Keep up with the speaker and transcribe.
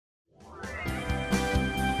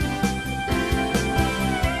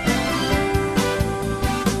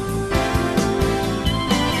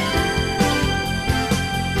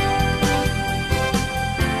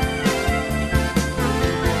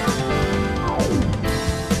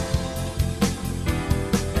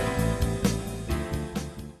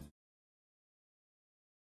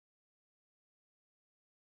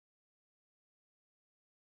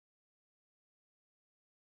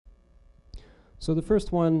So the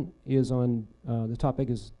first one is on, the topic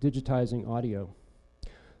is digitizing audio.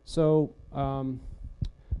 So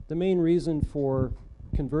the main reason for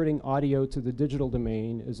converting audio to the digital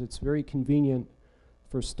domain is it's very convenient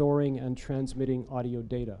for storing and transmitting audio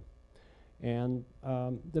data. And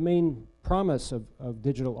the main promise of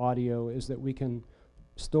digital audio is that we can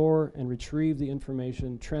store and retrieve the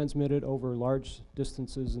information, transmit it over large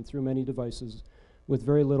distances and through many devices with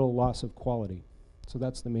very little loss of quality. So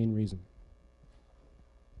that's the main reason.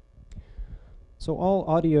 So all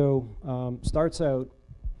audio starts out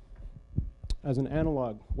as an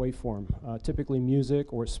analog waveform, typically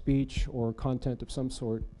music or speech or content of some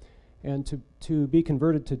sort. And to be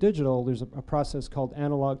converted to digital, there's a process called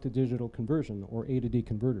analog to digital conversion, or A to D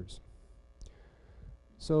converters.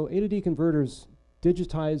 So A to D converters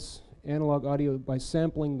digitize analog audio by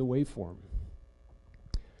sampling the waveform.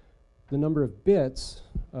 The number of bits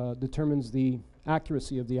determines the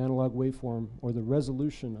accuracy of the analog waveform or the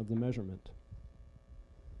resolution of the measurement.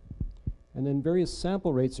 And then various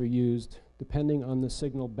sample rates are used depending on the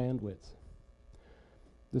signal bandwidth.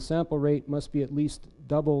 The sample rate must be at least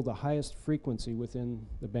double the highest frequency within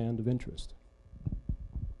the band of interest.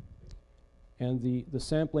 And the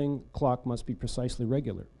sampling clock must be precisely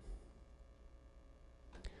regular.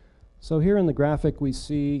 So here in the graphic we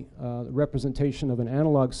see the representation of an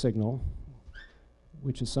analog signal,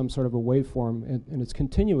 which is some sort of a waveform, and it's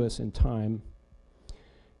continuous in time.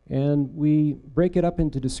 And we break it up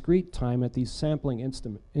into discrete time at these sampling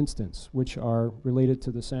instants, which are related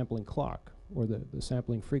to the sampling clock, or the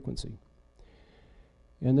sampling frequency.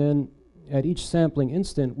 And then at each sampling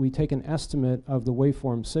instant, we take an estimate of the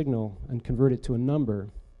waveform signal and convert it to a number.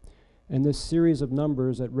 And this series of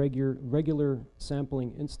numbers at regular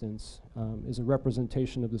sampling instants is a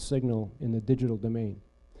representation of the signal in the digital domain.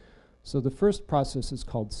 So the first process is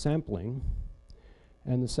called sampling,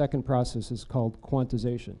 and the second process is called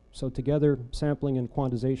quantization. So together, sampling and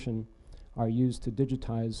quantization are used to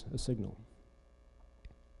digitize a signal.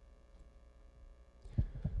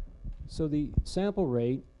 So the sample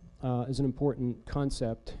rate is an important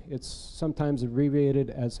concept. It's sometimes abbreviated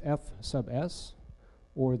as F sub S,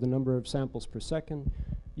 or the number of samples per second.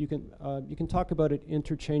 You can talk about it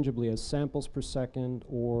interchangeably as samples per second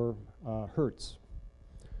or hertz.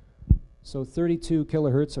 So 32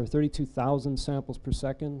 kilohertz or 32,000 samples per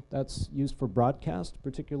second, that's used for broadcast,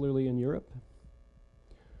 particularly in Europe.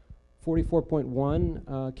 44.1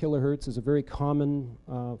 kilohertz is a very common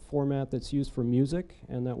format that's used for music,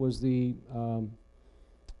 and that was the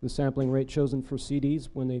sampling rate chosen for CDs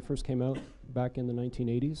when they first came out back in the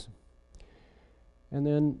 1980s. And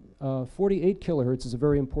then 48 kilohertz is a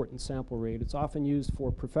very important sample rate. It's often used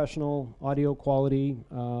for professional audio quality,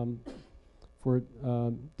 for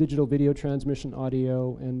digital video transmission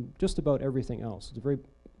audio, and just about everything else. It's a very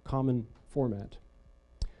common format.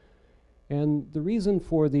 And the reason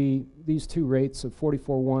for these two rates of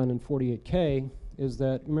 44.1 and 48K is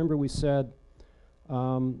that, remember we said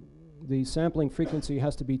the sampling frequency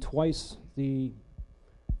has to be twice the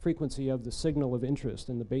frequency of the signal of interest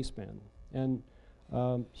in the baseband. And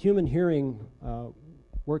human hearing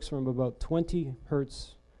works from about 20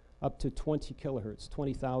 hertz up to 20 kilohertz,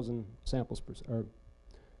 20,000 samples per or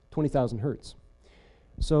 20,000 hertz.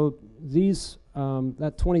 So these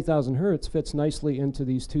that 20,000 hertz fits nicely into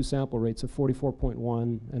these two sample rates of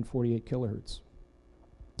 44.1 and 48 kilohertz.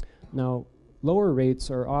 Now, lower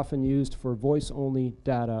rates are often used for voice-only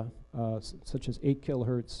data, such as 8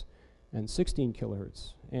 kilohertz and 16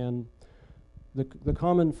 kilohertz. And the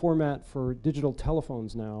common format for digital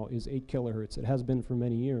telephones now is 8 kilohertz. It has been for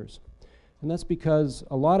many years. And that's because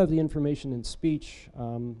a lot of the information in speech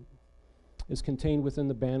is contained within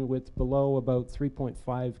the bandwidth below about 3.5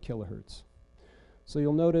 kilohertz. So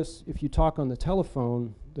you'll notice if you talk on the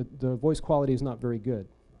telephone, the voice quality is not very good.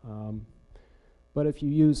 But if you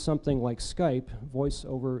use something like Skype, voice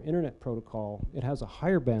over internet protocol, it has a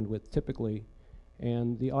higher bandwidth typically,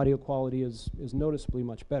 and the audio quality is noticeably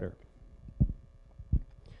much better.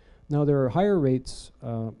 Now there are higher rates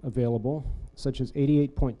available, such as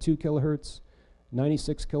 88.2 kilohertz,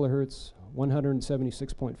 96 kilohertz,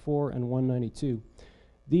 176.4, and 192.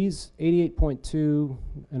 These 88.2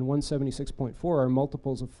 and 176.4 are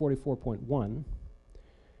multiples of 44.1,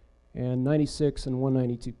 and 96 and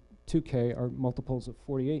 192K are multiples of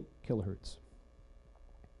 48 kilohertz.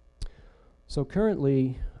 So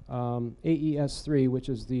currently, AES3, which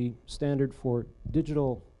is the standard for the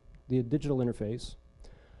digital interface,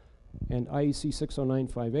 and IEC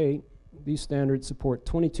 60958, these standards support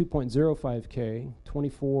 22.05K,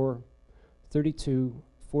 24, 32,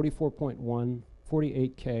 44.1,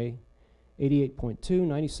 48K, 88.2,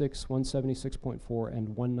 96, 176.4, and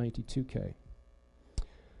 192K.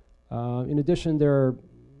 In addition, there are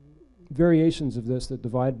variations of this that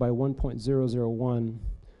divide by 1.001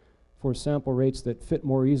 for sample rates that fit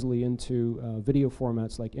more easily into video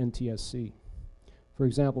formats like ntsc. For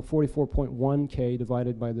example, 44.1K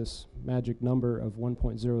divided by this magic number of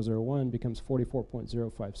 1.001 becomes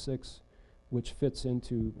 44.056, which fits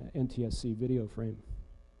into ntsc video frame.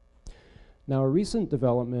 Now, a recent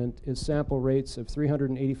development is sample rates of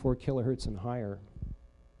 384 kilohertz and higher.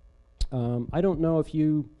 I don't know if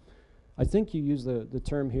I think you use the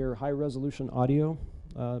term here, high resolution audio.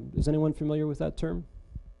 Is anyone familiar with that term?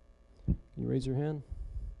 Can you raise your hand?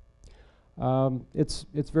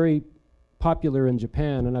 It's very popular in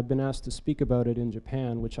Japan, and I've been asked to speak about it in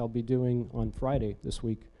Japan, which I'll be doing on Friday this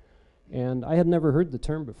week. And I had never heard the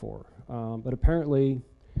term before, but apparently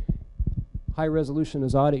high resolution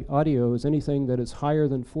audio is anything that is higher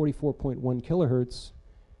than 44.1 kilohertz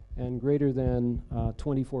and greater than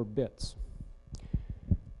 24 bits.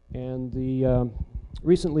 And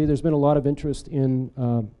recently there's been a lot of interest in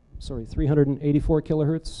 384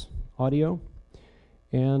 kilohertz audio,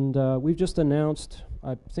 and we've just announced,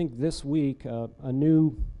 I think this week, a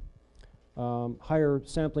new higher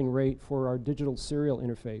sampling rate for our digital serial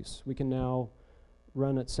interface. We can now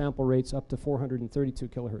run at sample rates up to 432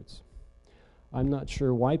 kilohertz. I'm not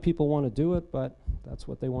sure why people want to do it, but that's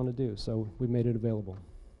what they want to do, so we made it available.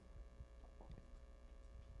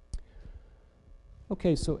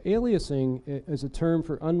 Okay, so aliasing is a term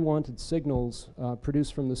for unwanted signals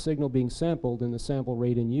produced from the signal being sampled in the sample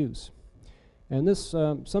rate in use. And this,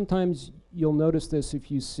 sometimes you'll notice this if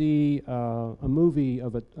you see a movie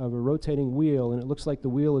of a rotating wheel and it looks like the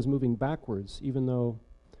wheel is moving backwards even though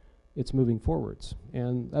it's moving forwards.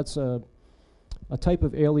 And that's a type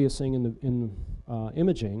of aliasing in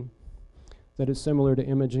imaging that is similar to to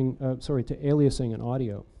aliasing in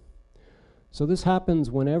audio. So this happens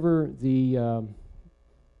whenever the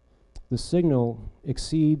signal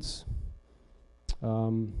exceeds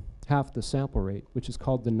half the sample rate, which is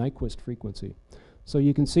called the Nyquist frequency. So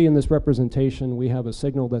you can see in this representation we have a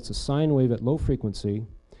signal that's a sine wave at low frequency,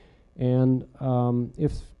 and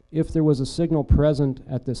if there was a signal present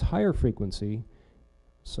at this higher frequency,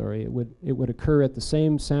 it would occur at the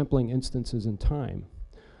same sampling instances in time.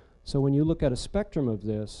 So when you look at a spectrum of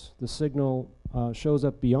this, the signal shows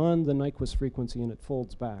up beyond the Nyquist frequency and it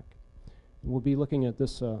folds back. We'll be looking at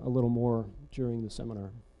this a little more during the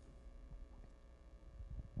seminar.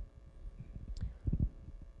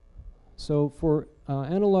 So for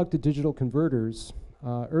analog to digital converters,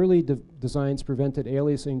 early designs prevented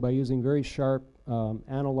aliasing by using very sharp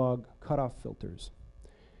analog cutoff filters.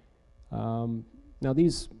 Now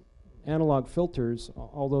these analog filters,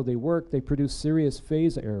 although they work, they produce serious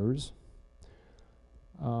phase errors,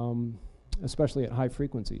 especially at high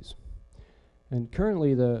frequencies. And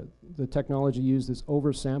currently the technology used is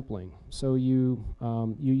oversampling. So you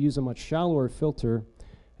use a much shallower filter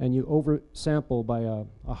and you oversample by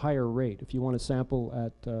a higher rate. If you want to sample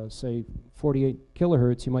at, say, 48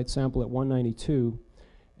 kilohertz, you might sample at 192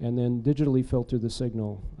 and then digitally filter the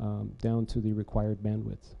signal down to the required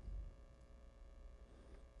bandwidth.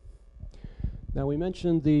 Now we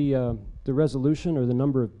mentioned the resolution or the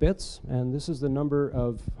number of bits, and this is the number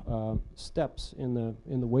of steps in the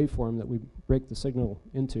waveform that we break the signal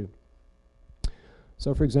into.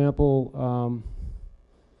 So for example,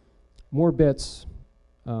 more bits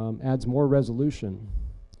adds more resolution,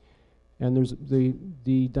 and there's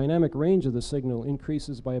the dynamic range of the signal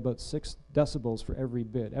increases by about 6 decibels for every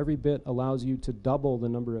bit. Every bit allows you to double the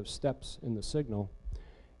number of steps in the signal,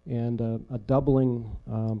 and a doubling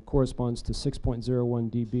corresponds to 6.01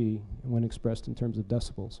 dB when expressed in terms of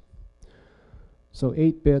decibels. So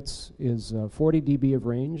 8 bits is 40 dB of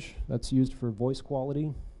range. That's used for voice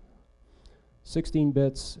quality. 16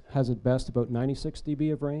 bits has at best about 96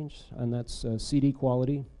 dB of range, and that's CD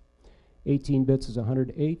quality. 18 bits is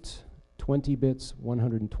 108, 20 bits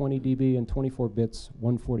 120 dB, and 24 bits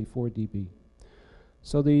 144 dB.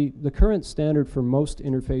 So the current standard for most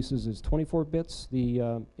interfaces is 24 bits. The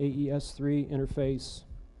AES3 interface,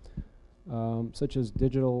 such as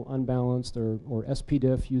digital unbalanced or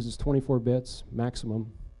SPDIF, uses 24 bits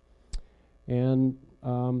maximum. And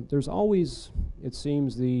there's always, it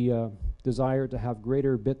seems, the desire to have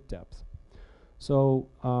greater bit depth. So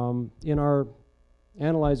in our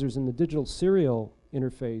analyzers in the digital serial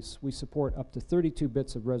interface, we support up to 32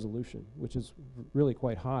 bits of resolution, which is really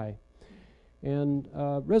quite high. And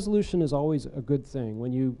resolution is always a good thing.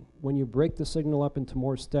 When you break the signal up into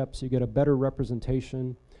more steps, you get a better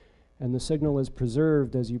representation, and the signal is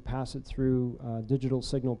preserved as you pass it through digital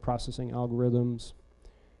signal processing algorithms.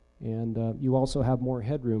 And you also have more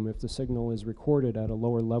headroom if the signal is recorded at a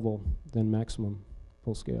lower level than maximum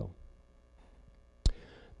full scale.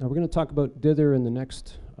 Now we're going to talk about dither in the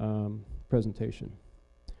next presentation.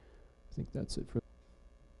 I think that's it for.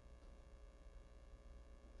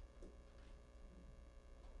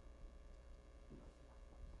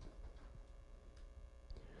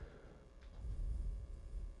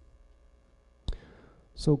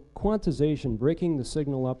 So quantization, breaking the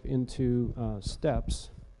signal up into steps,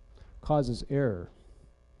 causes error.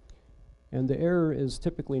 And the error is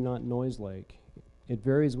typically not noise-like. It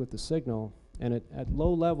varies with the signal, and at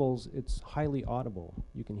low levels, it's highly audible.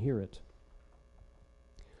 You can hear it.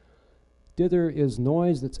 Dither is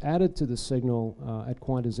noise that's added to the signal at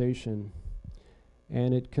quantization,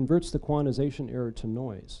 and it converts the quantization error to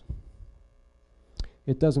noise.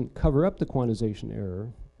 It doesn't cover up the quantization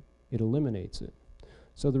error, it eliminates it.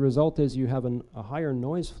 So the result is you have a higher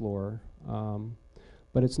noise floor,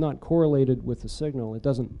 but it's not correlated with the signal. It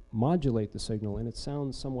doesn't modulate the signal, and it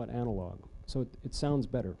sounds somewhat analog. So it sounds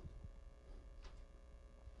better.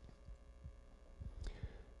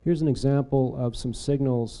 Here's an example of some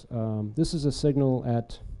signals. This is a signal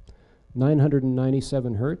at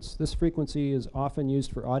 997 hertz. This frequency is often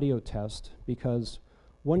used for audio test because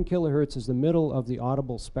 1 kilohertz is the middle of the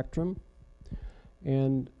audible spectrum.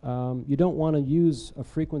 And you don't want to use a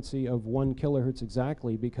frequency of 1 kilohertz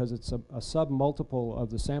exactly because it's a sub-multiple of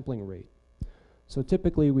the sampling rate. So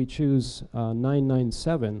typically we choose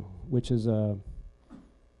 997, which is a,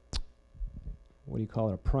 what do you call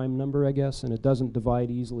it, a prime number, I guess, and it doesn't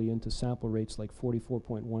divide easily into sample rates like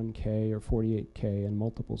 44.1K or 48K and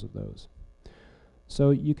multiples of those. So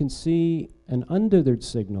you can see an undithered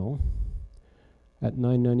signal at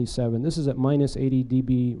 997. This is at minus 80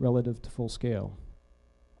 dB relative to full scale.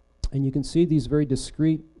 And you can see these very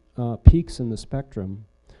discrete peaks in the spectrum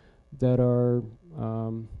that are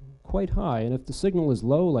quite high. And if the signal is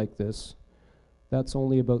low like this, that's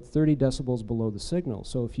only about 30 decibels below the signal.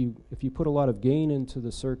 So if you put a lot of gain into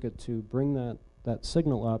the circuit to bring that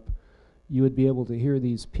signal up, you would be able to hear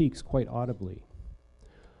these peaks quite audibly.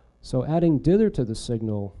 So adding dither to the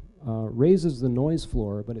signal raises the noise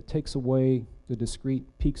floor, but it takes away the discrete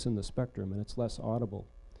peaks in the spectrum, and it's less audible.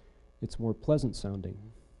 It's more pleasant sounding.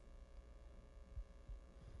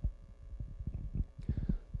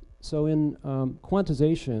 So in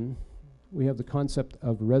quantization, we have the concept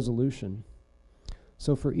of resolution.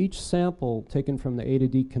 So for each sample taken from the A to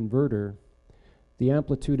D converter, the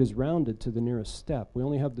amplitude is rounded to the nearest step. We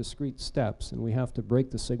only have discrete steps, and we have to break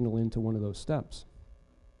the signal into one of those steps.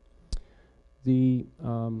 The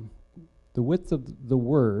width of the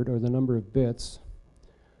word, or the number of bits,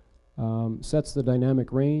 sets the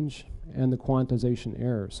dynamic range and the quantization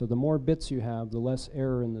error. So the more bits you have, the less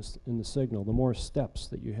error in the signal, the more steps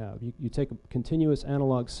that you have. You take a continuous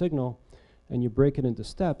analog signal and you break it into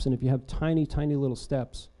steps, and if you have tiny, tiny little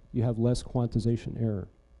steps, you have less quantization error.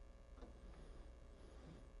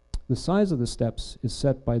 The size of the steps is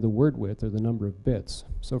set by the word width, or the number of bits.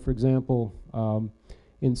 So for example,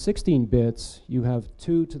 in 16 bits, you have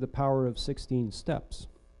 2 to the power of 16 steps,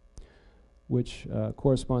 which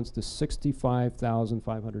corresponds to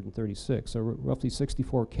 65,536, so roughly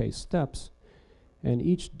 64K steps, and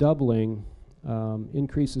each doubling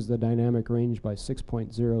increases the dynamic range by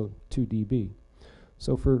 6.02 dB.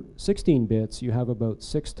 So for 16 bits, you have about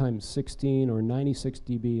 6 times 16, or 96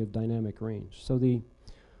 dB of dynamic range. So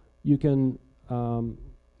you can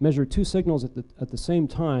measure 2 signals at the same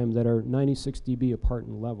time that are 96 dB apart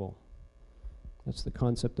in level. That's the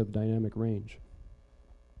concept of dynamic range.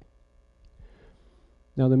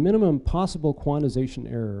 Now the minimum possible quantization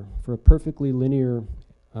error for a perfectly linear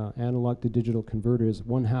analog to digital converter is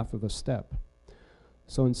 1/2 of a step.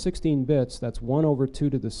 So in 16 bits, that's 1 over 2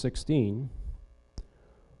 to the 16,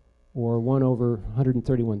 or 1 over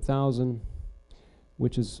 131,000,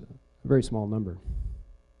 which is a very small number.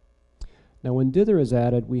 Now when dither is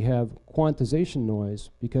added, we have quantization noise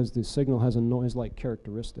because the signal has a noise-like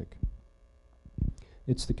characteristic.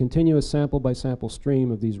 It's the continuous sample by sample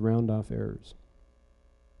stream of these round-off errors.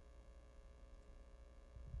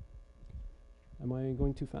 Am I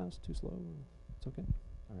going too fast, too slow? It's okay?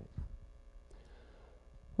 All right.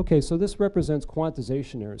 Okay, so this represents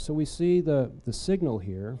quantization error. So we see the signal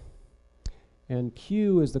here, and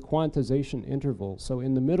Q is the quantization interval. So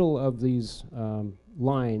in the middle of these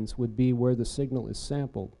lines would be where the signal is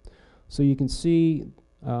sampled. So you can see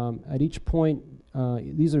at each point,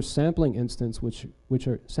 these are sampling instances,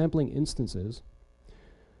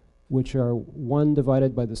 which are 1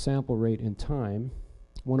 divided by the sample rate in time,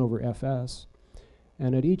 1 over fs.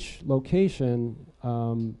 And at each location,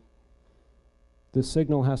 the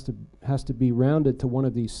signal has to be rounded to one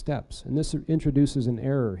of these steps. And this introduces an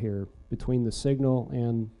error here between the signal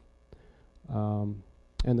and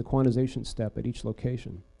the quantization step at each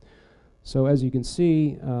location. So as you can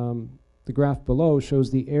see, the graph below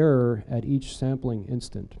shows the error at each sampling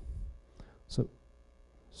instant. So,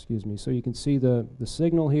 excuse me, so you can see the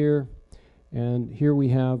signal here, and here we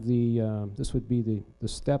have the, this would be the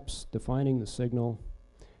steps defining the signal,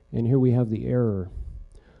 and here we have the error.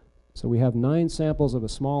 So we have 9 samples of a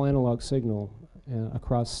small analog signal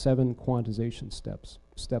across 7 quantization steps.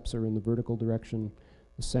 Steps are in the vertical direction,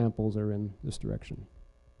 the samples are in this direction.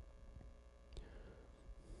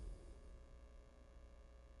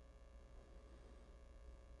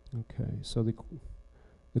 Okay, so the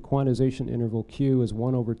quantization interval Q is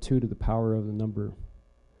 1 over 2 to the power of the number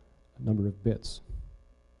of bits.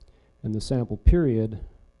 And the sample period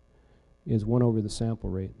is 1 over the sample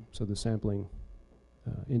rate, so the sampling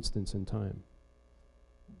instance in time.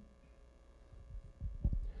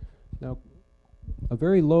 Now, a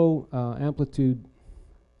very low amplitude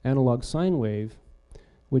analog sine wave,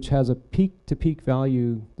 which has a peak-to-peak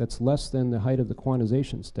value that's less than the height of the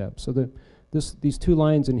quantization step. So these 2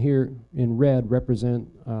 lines in here in red represent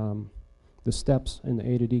the steps in the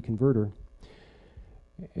A to D converter.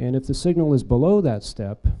 And if the signal is below that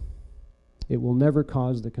step, it will never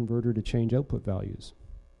cause the converter to change output values.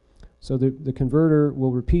 So the converter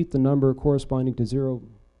will repeat the number corresponding to 0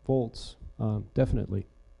 volts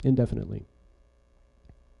indefinitely.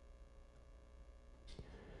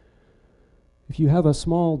 If you have a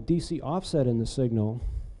small DC offset in the signal,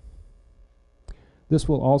 this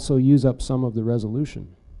will also use up some of the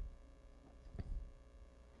resolution.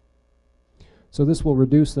 So this will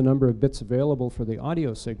reduce the number of bits available for the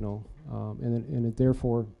audio signal, and it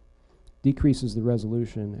therefore decreases the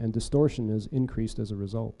resolution, and distortion is increased as a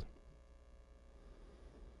result.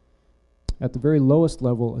 At the very lowest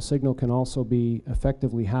level, a signal can also be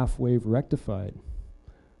effectively half-wave rectified,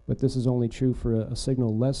 but this is only true for a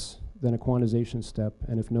signal less than a quantization step,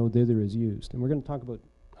 and if no dither is used. And we're going to talk about,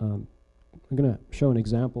 I'm going to show an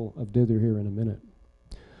example of dither here in a minute.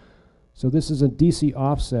 So this is a DC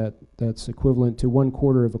offset that's equivalent to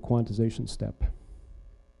 1/4 of a quantization step.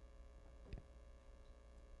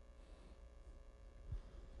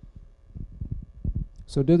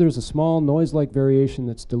 So dither is a small noise-like variation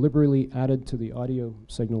that's deliberately added to the audio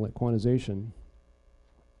signal at quantization.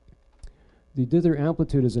 The dither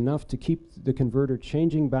amplitude is enough to keep the converter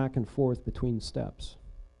changing back and forth between steps,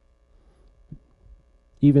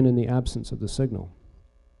 even in the absence of the signal.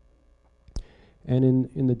 And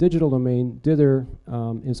in the digital domain, dither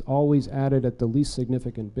is always added at the least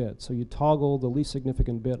significant bit. So you toggle the least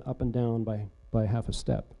significant bit up and down by half a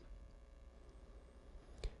step.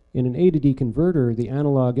 In an A to D converter, the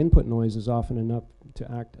analog input noise is often enough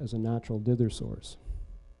to act as a natural dither source.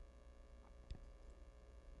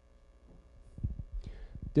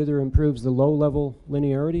 Dither improves the low-level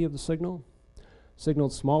linearity of the signal.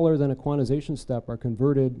 Signals smaller than a quantization step are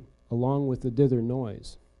converted along with the dither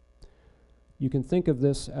noise. You can think of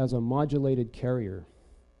this as a modulated carrier.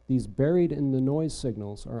 These buried in the noise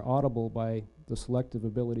signals are audible by the selective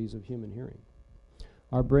abilities of human hearing.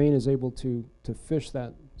 Our brain is able to fish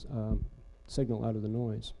that signal out of the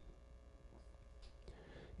noise.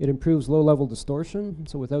 It improves low-level distortion.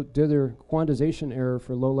 So without dither, quantization error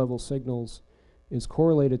for low-level signals is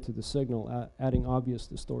correlated to the signal, adding obvious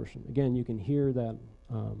distortion. Again, you can hear that,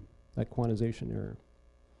 that quantization error.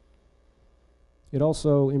 It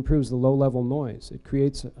also improves the low-level noise. It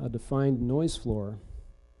creates a defined noise floor,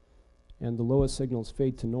 and the lowest signals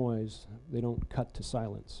fade to noise. They don't cut to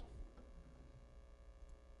silence.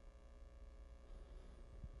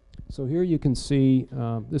 So here you can see,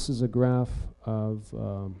 this is a graph of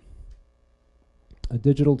a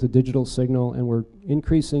digital-to-digital signal, and we're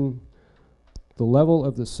increasing the level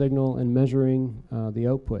of the signal and measuring the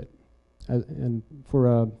output. And for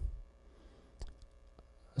a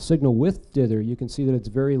signal with dither, you can see that it's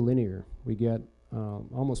very linear. We get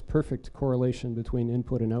almost perfect correlation between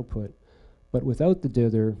input and output. But without the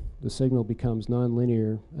dither, the signal becomes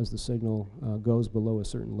nonlinear as the signal goes below a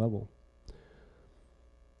certain level.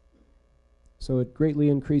 So it greatly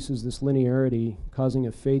increases this linearity, causing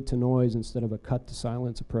a fade to noise instead of a cut to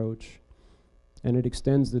silence approach. And it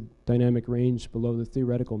extends the dynamic range below the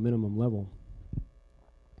theoretical minimum level.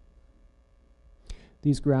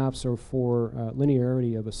 These graphs are for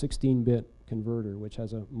linearity of a 16-bit converter, which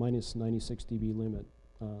has a minus 96 dB limit,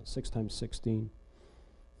 6 times 16.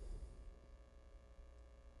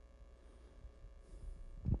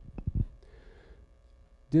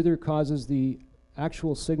 Dither causes the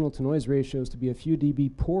actual signal-to-noise ratios to be a few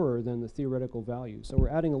dB poorer than the theoretical value. So we're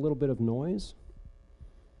adding a little bit of noise,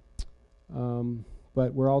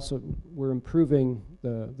 but we're improving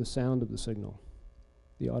the sound of the signal,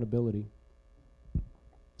 the audibility.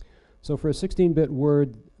 So for a 16-bit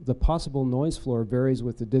word, the possible noise floor varies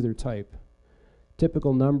with the dither type.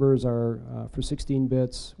 Typical numbers are for 16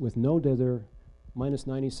 bits with no dither, minus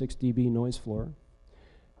 96 dB noise floor,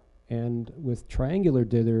 and with triangular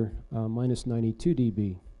dither, minus 92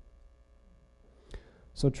 dB.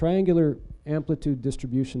 So triangular amplitude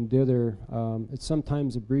distribution dither, it's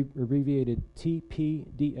sometimes abbreviated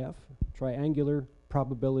TPDF, triangular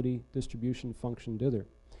probability distribution function dither.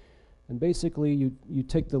 And basically you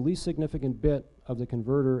take the least significant bit of the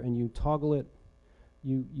converter and you toggle it,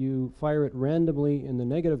 you fire it randomly in the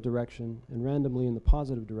negative direction and randomly in the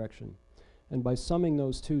positive direction. And by summing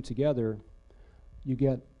those two together, you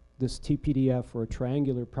get this TPDF, or a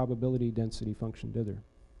triangular probability density function dither.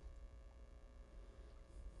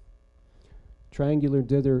 Triangular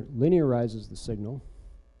dither linearizes the signal.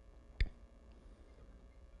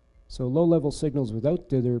 So low-level signals without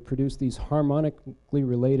dither produce these harmonically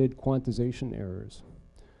related quantization errors.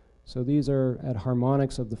 So these are at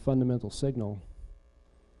harmonics of the fundamental signal.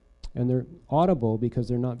 And they're audible because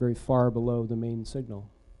they're not very far below the main signal.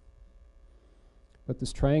 But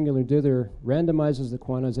this triangular dither randomizes the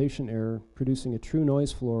quantization error, producing a true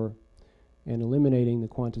noise floor and eliminating the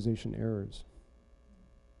quantization errors.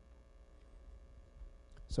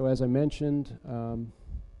 So as I mentioned,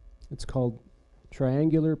 it's called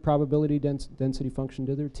triangular probability density function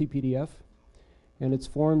dither, TPDF, and it's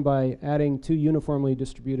formed by adding two uniformly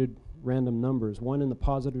distributed random numbers, one in the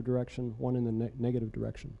positive direction, one in the negative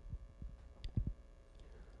direction.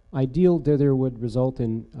 Ideal dither would result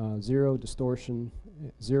in zero distortion,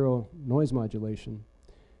 zero noise modulation,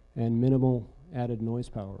 and minimal added noise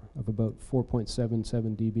power of about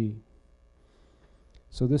 4.77 dB.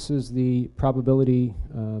 So this is the probability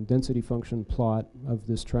density function plot of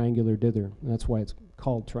this triangular dither. And that's why it's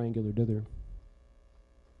called triangular dither.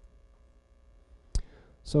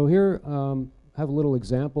 So here I have a little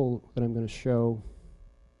example that I'm going to show.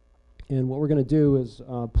 And what we're going to do is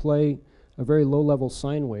play a very low-level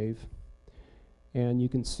sine wave. And you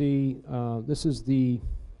can see this is the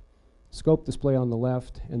scope display on the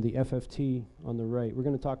left and the FFT on the right. We're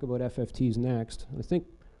going to talk about FFTs next. I think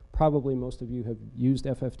probably most of you have used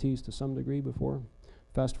FFTs to some degree before,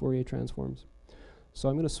 fast Fourier transforms. So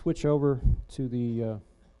I'm going to switch over to the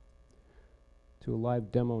to a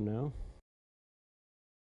live demo now.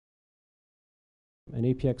 An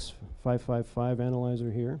APX 555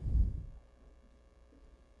 analyzer here.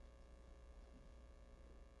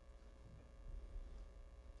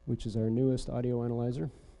 Which is our newest audio analyzer.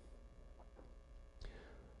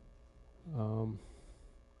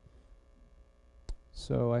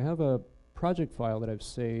 So I have a project file that I've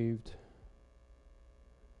saved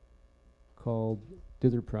called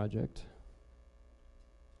dither project.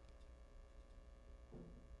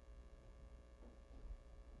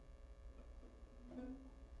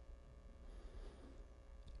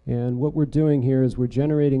 And what we're doing here is we're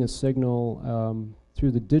generating a signal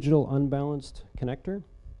through the digital unbalanced connector.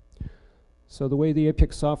 So the way the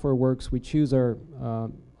APX software works, we choose our,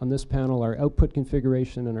 on this panel, our output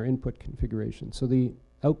configuration and our input configuration. So the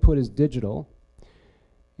output is digital,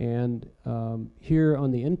 and here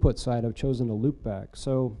on the input side, I've chosen a loopback.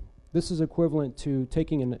 So this is equivalent to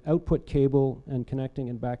taking an output cable and connecting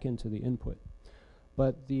it back into the input.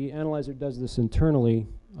 But the analyzer does this internally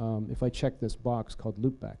if I check this box called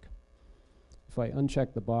loopback. If I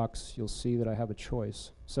uncheck the box, you'll see that I have a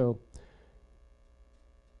choice. So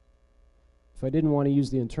if I didn't want to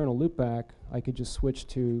use the internal loopback, I could just switch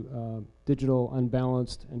to digital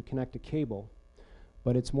unbalanced and connect a cable.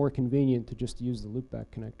 But it's more convenient to just use the loopback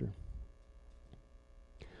connector.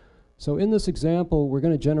 So in this example, we're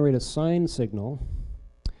going to generate a sine signal.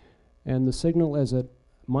 And the signal is at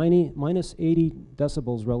minus 80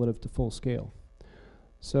 decibels relative to full scale.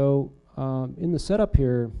 So in the setup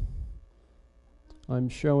here, I'm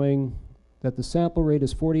showing that the sample rate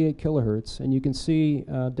is 48 kilohertz, and you can see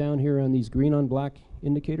down here on these green on black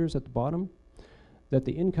indicators at the bottom that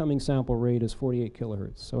the incoming sample rate is 48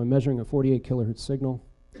 kilohertz. So I'm measuring a 48 kilohertz signal,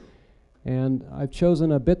 and I've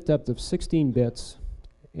chosen a bit depth of 16 bits,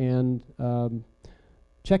 and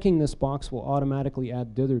checking this box will automatically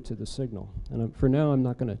add dither to the signal. And for now, I'm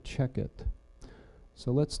not going to check it.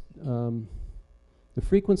 So let's, the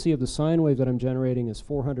frequency of the sine wave that I'm generating is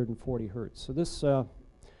 440 hertz. So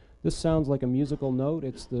this sounds like a musical note.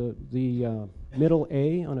 It's the middle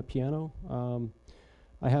A on a piano.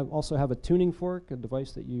 I also have a tuning fork, a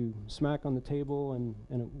device that you smack on the table and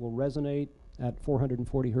it will resonate at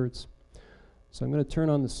 440 hertz. So I'm going to turn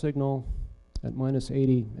on the signal at minus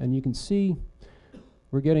 80, and you can see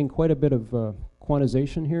we're getting quite a bit of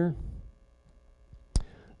quantization here.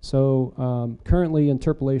 So currently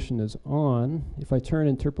interpolation is on. If I turn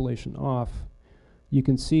interpolation off, you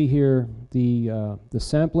can see here the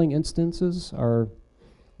sampling instances are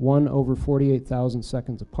 1 over 48,000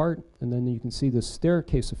 seconds apart, and then you can see the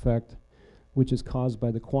staircase effect, which is caused by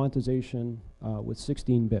the quantization with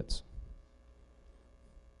 16 bits.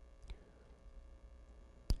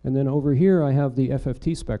 And then over here I have the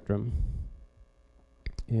FFT spectrum,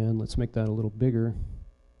 and let's make that a little bigger.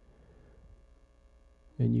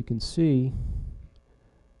 And you can see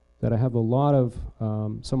that I have a lot of,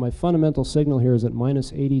 so my fundamental signal here is at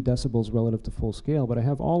minus 80 decibels relative to full scale, but I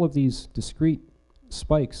have all of these discrete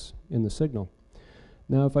spikes in the signal.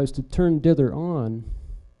 Now if I was to turn dither on,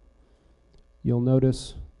 you'll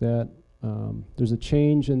notice that there's a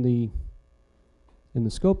change in the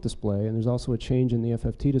scope display, and there's also a change in the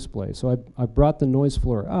FFT display. So I've brought the noise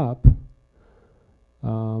floor up,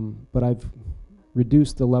 but I've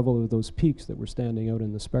reduced the level of those peaks that were standing out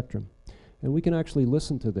in the spectrum. And we can actually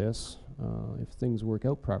listen to this if things work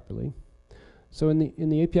out properly. So in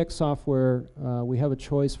the APX software, we have a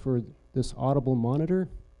choice for this audible monitor.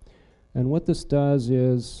 And what this does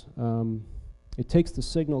is it takes the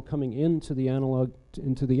signal coming into the analog,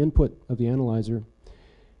 into the input of the analyzer,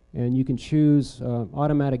 and you can choose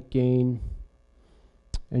automatic gain,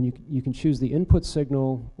 and you can choose the input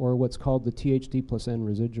signal or what's called the THD plus N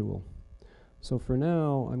residual. So for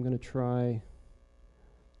now, I'm going to try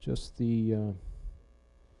just the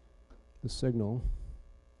signal.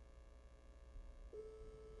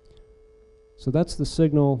 So that's the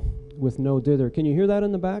signal with no dither. Can you hear that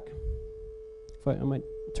in the back? If I might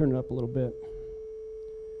turn it up a little bit.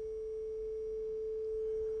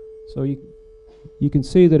 So you can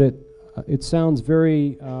see that it sounds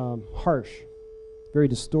very harsh, very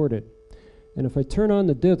distorted. And if I turn on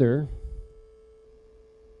the dither,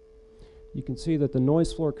 you can see that the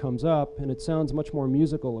noise floor comes up and it sounds much more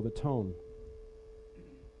musical of a tone.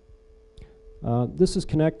 This is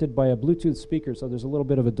connected by a Bluetooth speaker, so there's a little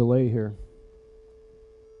bit of a delay here.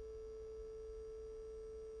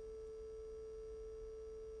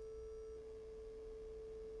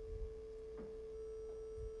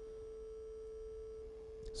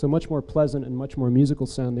 So much more pleasant and much more musical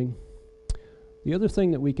sounding. The other thing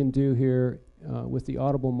that we can do here with the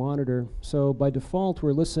audible monitor, so by default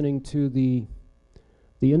we're listening to the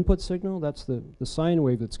input signal, that's the sine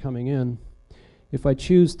wave that's coming in. If I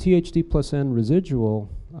choose THD plus N residual,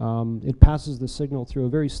 it passes the signal through a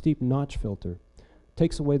very steep notch filter,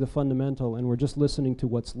 takes away the fundamental, and we're just listening to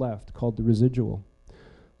what's left, called the residual.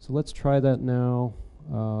 So let's try that now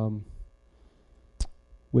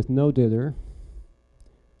with no dither.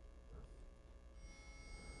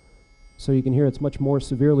 So you can hear it's much more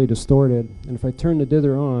severely distorted. And if I turn the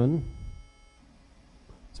dither on,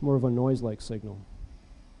 it's more of a noise-like signal.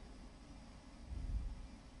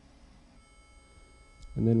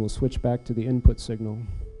 And then we'll switch back to the input signal.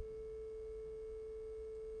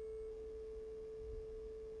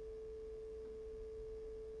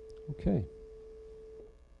 Okay.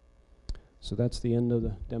 So that's the end of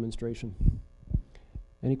the demonstration.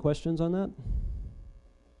 Any questions on that?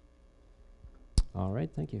 All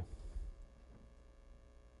right, thank you.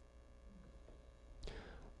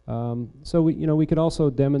 So we could also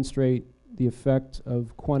demonstrate the effect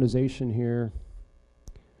of quantization here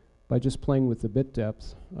by just playing with the bit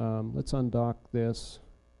depth. Let's undock this.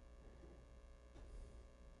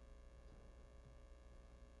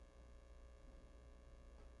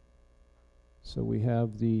 So we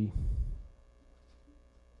have the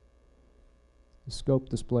scope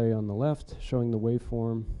display on the left showing the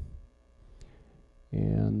waveform,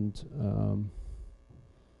 and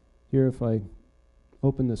here if I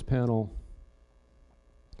open this panel,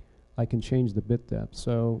 I can change the bit depth.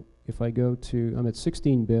 So if I go to, I'm at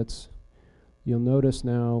 16 bits, you'll notice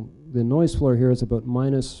now the noise floor here is about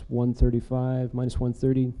minus 135, minus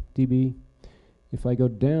 130 dB. If I go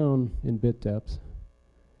down in bit depth,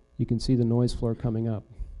 you can see the noise floor coming up.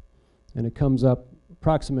 And it comes up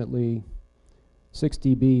approximately 6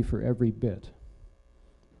 dB for every bit,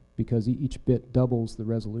 because each bit doubles the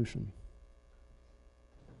resolution.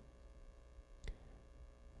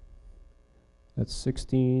 That's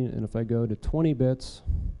 16, and if I go to 20 bits,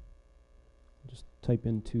 just type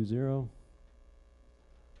in 20,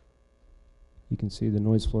 you can see the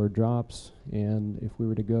noise floor drops, and if we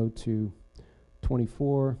were to go to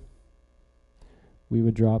 24, we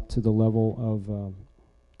would drop to the level of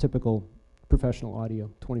typical professional audio,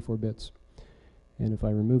 24 bits. And if I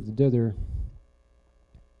remove the dither,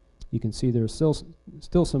 you can see there's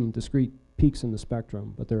still some discrete peaks in the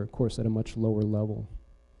spectrum, but they're of course at a much lower level.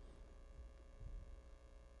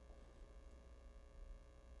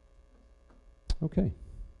 Okay.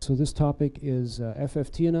 So this topic is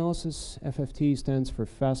FFT analysis. FFT stands for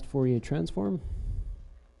fast Fourier transform.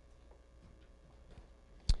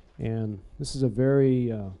 And this is a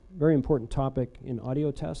very, very important topic in audio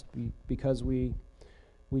test because we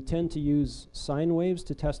tend to use sine waves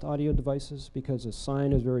to test audio devices because a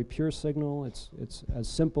sine is a very pure signal. It's as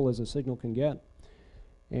simple as a signal can get.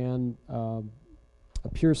 And a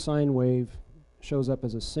pure sine wave shows up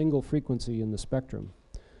as a single frequency in the spectrum.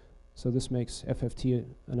 So this makes FFT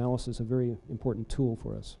analysis a very important tool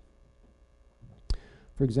for us.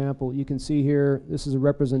 For example, you can see here, this is a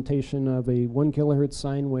representation of a 1 kilohertz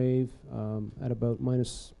sine wave at about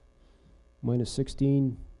minus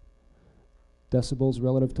 16 decibels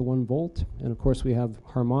relative to 1 volt. And of course we have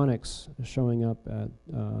harmonics showing up at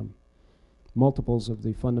multiples of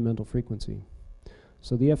the fundamental frequency.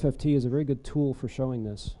 So the FFT is a very good tool for showing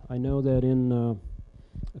this. I know that in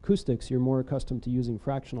acoustics you're more accustomed to using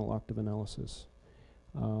fractional octave analysis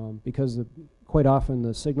because quite often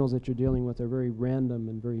the signals that you're dealing with are very random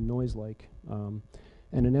and very noise-like. And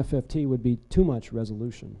an FFT would be too much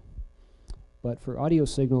resolution. But for audio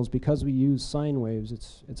signals, because we use sine waves,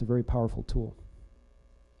 it's a very powerful tool.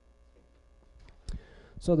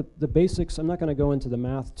 So the basics, I'm not going to go into the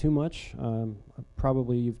math too much.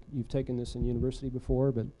 Probably you've taken this in university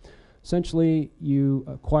before, but essentially you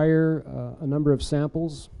acquire a number of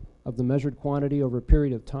samples of the measured quantity over a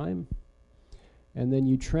period of time, and then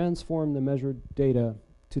you transform the measured data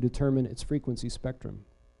to determine its frequency spectrum.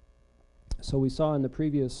 So we saw in the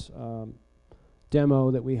previous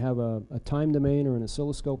demo that we have a time domain or an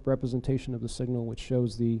oscilloscope representation of the signal, which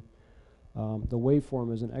shows the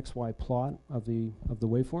waveform as an XY plot of the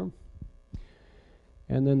waveform.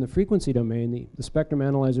 And then the frequency domain, the spectrum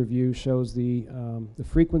analyzer view, shows the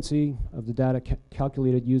frequency of the data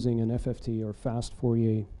calculated using an FFT or fast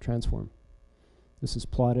Fourier transform. This is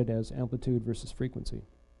plotted as amplitude versus frequency.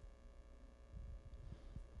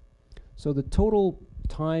 So the total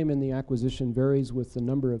time in the acquisition varies with the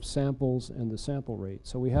number of samples and the sample rate.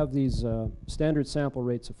 So we have these standard sample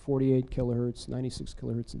rates of 48 kilohertz, 96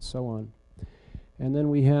 kilohertz, and so on. And then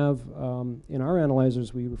we have, in our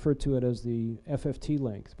analyzers, we refer to it as the FFT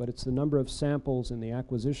length, but it's the number of samples in the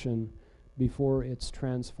acquisition before it's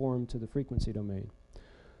transformed to the frequency domain.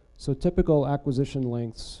 So typical acquisition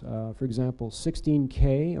lengths, for example,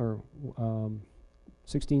 16K or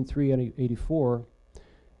 16.384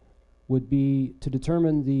 would be, to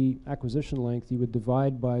determine the acquisition length, you would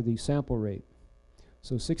divide by the sample rate.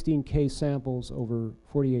 So 16K samples over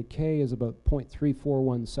 48K is about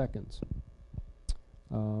 0.341 seconds.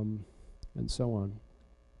 And so on.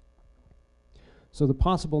 So the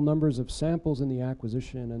possible numbers of samples in the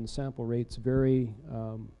acquisition and the sample rates vary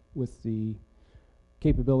with the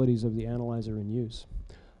capabilities of the analyzer in use.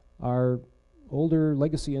 Our older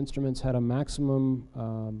legacy instruments had a maximum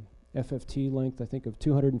FFT length, I think, of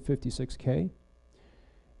 256K.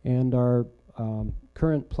 And our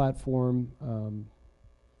current platform,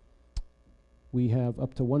 we have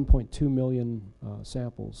up to 1.2 million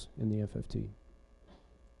samples in the FFT.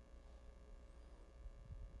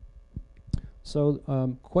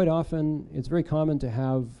 So quite often, it's very common to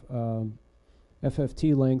have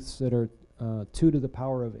FFT lengths that are 2 to the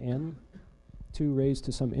power of n, 2 raised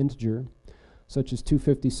to some integer, such as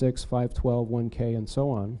 256, 512, 1K, and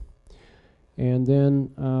so on. And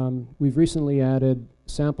then we've recently added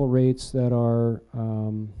sample rates that are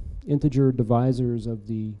integer divisors of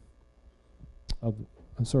the,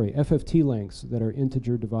 FFT lengths that are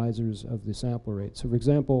integer divisors of the sample rate. So for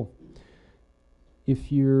example,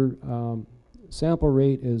 if your sample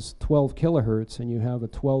rate is 12 kilohertz and you have a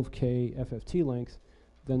 12K FFT length,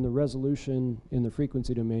 then the resolution in the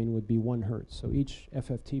frequency domain would be 1 hertz. So each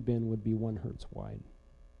FFT bin would be 1 hertz wide.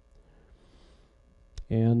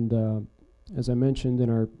 And as I mentioned, in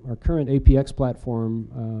our current APX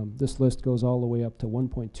platform, this list goes all the way up to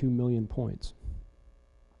 1.2 million points.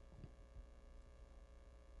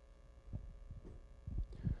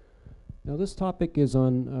 Now this topic is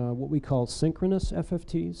on what we call synchronous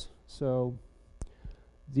FFTs. So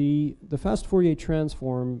the fast Fourier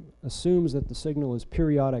transform assumes that the signal is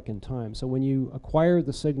periodic in time. So when you acquire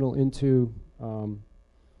the signal into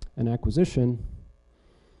an acquisition,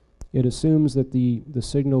 it assumes that the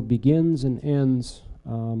signal begins and ends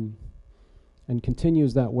and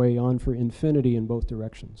continues that way on for infinity in both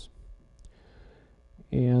directions.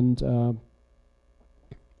 And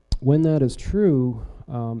when that is true,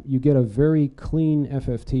 you get a very clean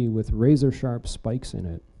FFT with razor-sharp spikes in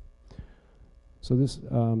it. So this,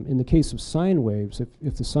 in the case of sine waves,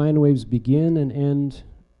 if the sine waves begin and end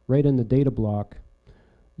right in the data block,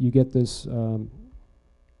 you get this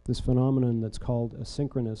this phenomenon that's called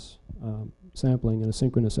asynchronous sampling and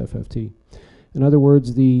asynchronous FFT. In other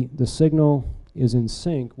words, the signal is in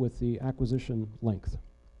sync with the acquisition length.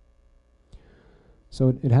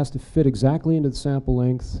 So it has to fit exactly into the sample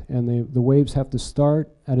length, and the waves have to start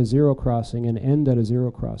at a zero crossing and end at a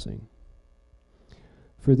zero crossing.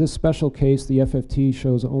 For this special case, the FFT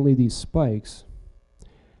shows only these spikes,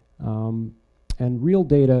 and real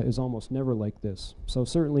data is almost never like this. So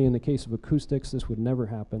certainly in the case of acoustics, this would never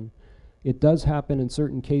happen. It does happen in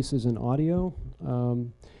certain cases in audio,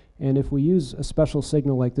 and if we use a special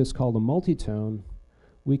signal like this called a multitone,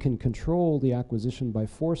 we can control the acquisition by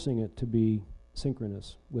forcing it to be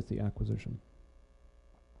synchronous with the acquisition.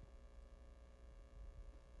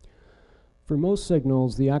 For most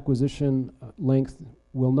signals, the acquisition length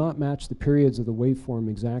will not match the periods of the waveform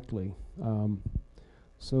exactly.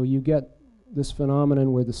 So you get this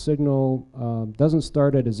phenomenon where the signal doesn't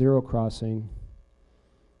start at a zero crossing,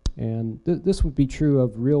 and this would be true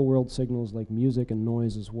of real-world signals like music and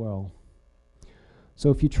noise as well. So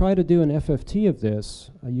if you try to do an FFT of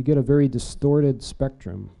this, you get a very distorted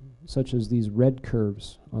spectrum, such as these red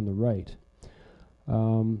curves on the right.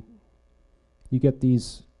 You get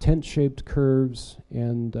these tent-shaped curves,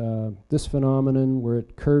 and this phenomenon where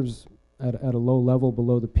it curves at a low level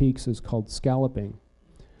below the peaks is called scalloping.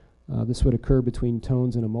 This would occur between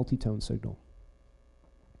tones in a multitone signal.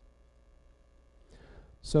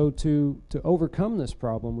 So to overcome this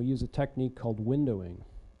problem, we use a technique called windowing,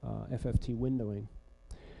 FFT windowing.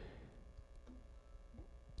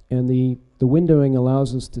 And the windowing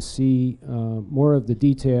allows us to see more of the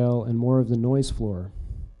detail and more of the noise floor,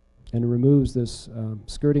 and removes this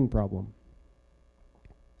skirting problem.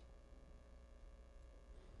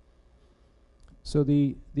 So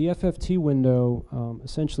the FFT window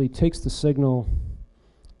essentially takes the signal,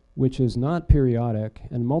 which is not periodic,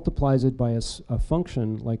 and multiplies it by a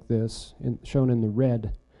function like this, shown in the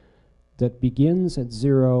red, that begins at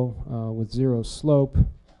zero with zero slope,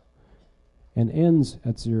 and ends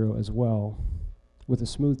at zero as well, with a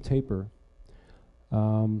smooth taper.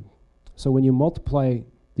 So when you multiply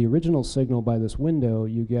the original signal by this window,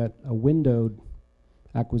 you get a windowed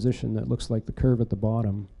acquisition that looks like the curve at the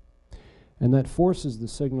bottom. And that forces the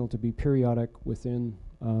signal to be periodic within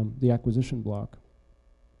the acquisition block.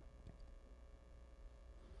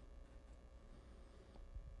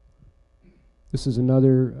 This is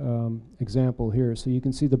another example here. So you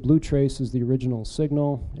can see the blue trace is the original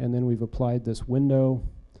signal, and then we've applied this window.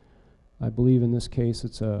 I believe in this case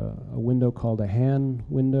it's a window called a Han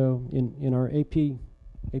window. In our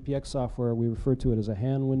APX software, we refer to it as a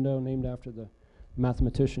Han window, named after the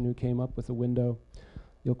mathematician who came up with the window.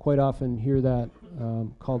 You'll quite often hear that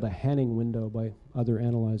called a Hanning window by other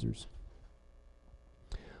analyzers.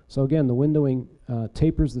 So again, the windowing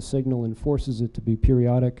tapers the signal and forces it to be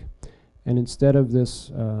periodic. And instead of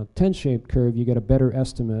this tent-shaped curve, you get a better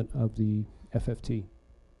estimate of the FFT.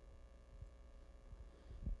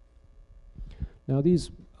 Now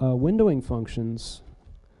these windowing functions,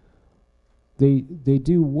 they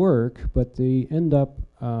do work, but they end up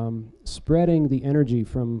spreading the energy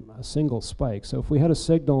from a single spike. So if we had a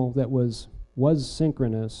signal that was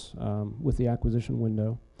synchronous with the acquisition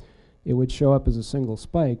window, it would show up as a single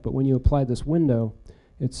spike, but when you apply this window,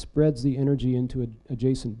 it spreads the energy into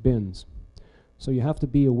adjacent bins. So you have to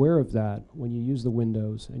be aware of that when you use the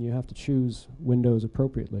windows, and you have to choose windows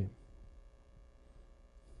appropriately.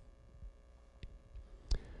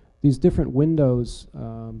 These different windows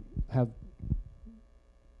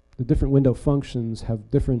the different window functions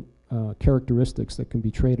have different characteristics that can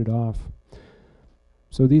be traded off.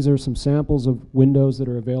 So these are some samples of windows that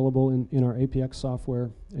are available in our APX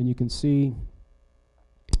software, and you can see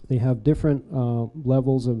they have different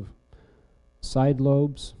levels of side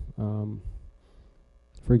lobes.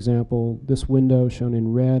 For example, this window shown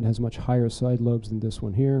in red has much higher side lobes than this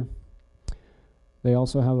one here. They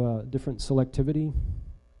also have a different selectivity,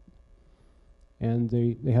 and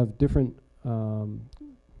they have different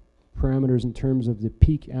parameters in terms of the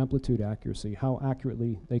peak amplitude accuracy, how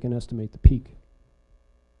accurately they can estimate the peak.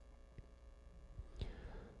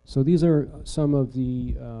 So these are some of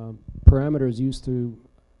the parameters used to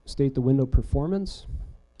state the window performance.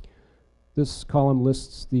 This column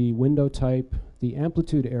lists the window type, the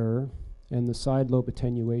amplitude error, and the side lobe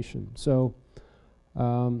attenuation. So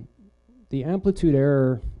the amplitude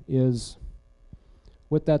error is,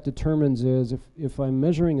 what that determines is if I'm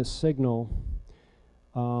measuring a signal,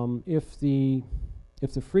 if the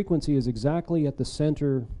frequency is exactly at the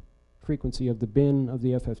center frequency of the bin of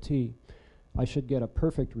the FFT, I should get a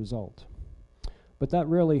perfect result. But that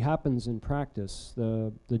rarely happens in practice.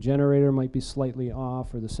 The generator might be slightly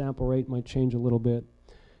off, or the sample rate might change a little bit.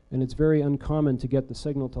 And it's very uncommon to get the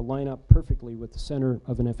signal to line up perfectly with the center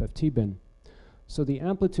of an FFT bin. So the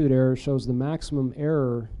amplitude error shows the maximum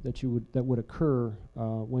error that would occur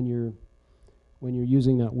when you're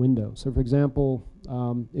using that window. So for example,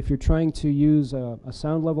 if you're trying to use a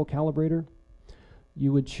sound level calibrator,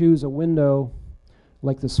 you would choose a window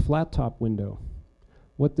like this flat top window.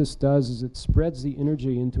 What this does is it spreads the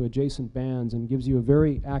energy into adjacent bands and gives you a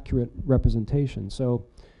very accurate representation. So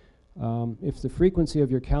if the frequency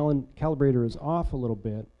of your calibrator is off a little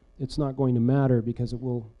bit, it's not going to matter because it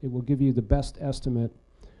will give you the best estimate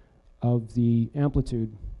of the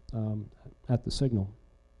amplitude at the signal.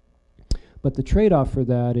 But the trade-off for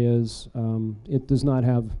that is it does not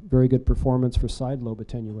have very good performance for side lobe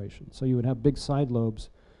attenuation. So you would have big side lobes,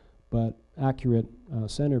 but accurate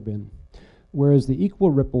center bin. Whereas the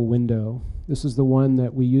equal ripple window, this is the one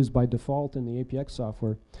that we use by default in the APX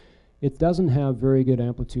software, it doesn't have very good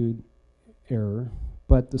amplitude error,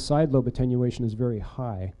 but the side lobe attenuation is very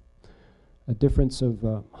high, a difference of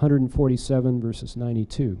 147 versus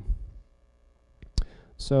 92.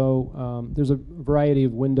 So there's a variety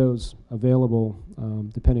of windows available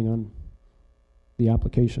depending on the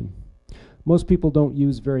application. Most people don't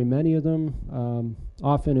use very many of them.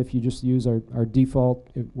 Often if you just use our default,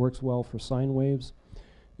 it works well for sine waves.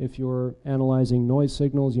 If you're analyzing noise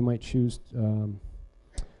signals, you might choose,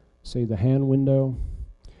 say, the hand window.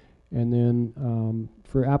 And then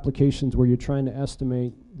for applications where you're trying to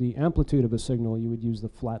estimate the amplitude of a signal, you would use the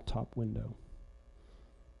flat top window,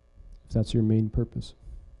 if that's your main purpose.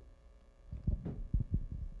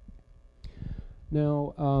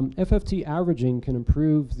 Now, FFT averaging can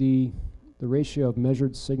improve the ratio of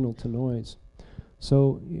measured signal to noise.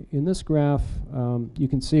 So in this graph, you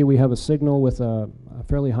can see we have a signal with a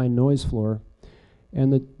fairly high noise floor,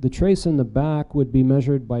 and the trace in the back would be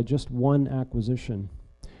measured by just one acquisition.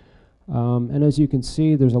 And as you can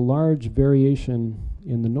see, there's a large variation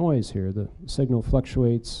in the noise here. The signal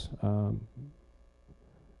fluctuates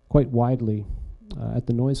quite widely at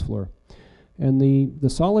the noise floor. And the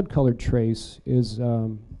solid colored trace is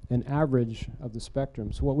an average of the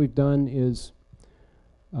spectrum. So what we've done is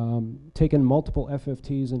taken multiple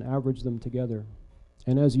FFTs and averaged them together.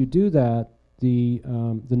 And as you do that, the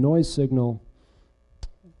noise signal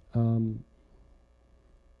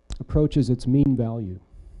approaches its mean value.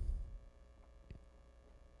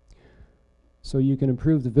 So you can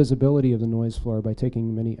improve the visibility of the noise floor by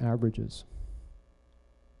taking many averages.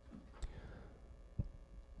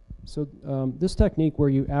 So this technique where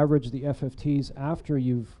you average the FFTs after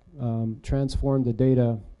you've transformed the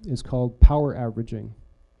data is called power averaging.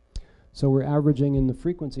 So we're averaging in the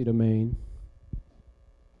frequency domain.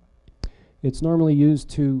 It's normally used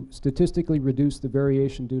to statistically reduce the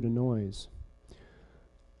variation due to noise.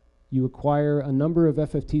 You acquire a number of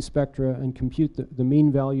FFT spectra and compute the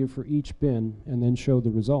mean value for each bin and then show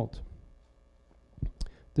the result.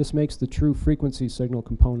 This makes the true frequency signal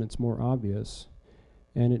components more obvious,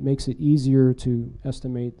 and it makes it easier to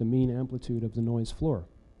estimate the mean amplitude of the noise floor.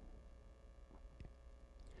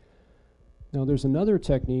 Now there's another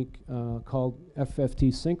technique called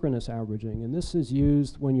FFT synchronous averaging, and this is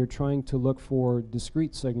used when you're trying to look for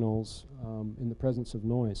discrete signals in the presence of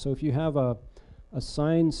noise. So if you have a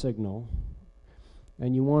sine signal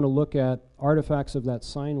and you want to look at artifacts of that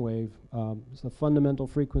sine wave, the fundamental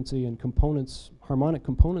frequency and components, harmonic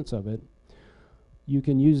components of it, you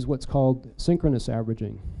can use what's called synchronous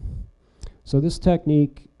averaging. So this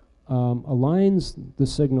technique aligns the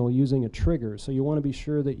signal using a trigger. So you want to be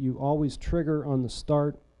sure that you always trigger on the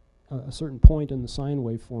start a certain point in the sine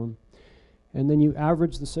waveform, and then you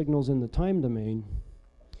average the signals in the time domain.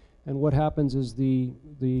 And what happens is the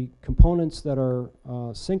components that are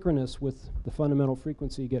synchronous with the fundamental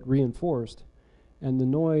frequency get reinforced, and the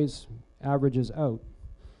noise averages out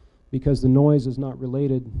because the noise is not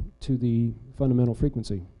related to the fundamental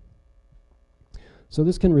frequency. So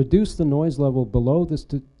this can reduce the noise level below the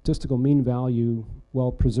statistical mean value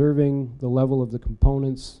while preserving the level of the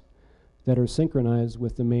components that are synchronized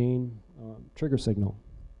with the main trigger signal.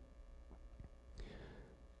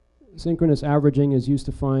 Synchronous averaging is used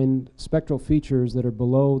to find spectral features that are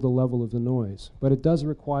below the level of the noise, but it does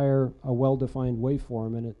require a well-defined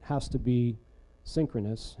waveform, and it has to be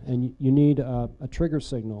synchronous, and you need a trigger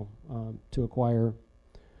signal to acquire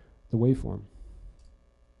the waveform.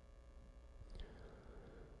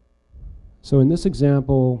 So in this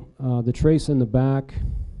example, the trace in the back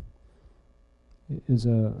is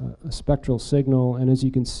a spectral signal, and as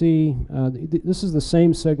you can see, this is the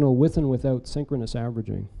same signal with and without synchronous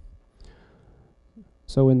averaging.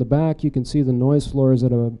 So in the back, you can see the noise floor is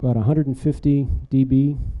at about 150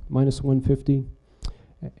 dB, minus 150,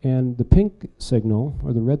 And the pink signal,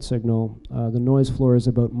 or the red signal, the noise floor is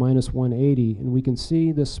about minus 180, and we can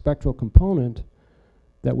see this spectral component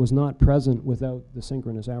that was not present without the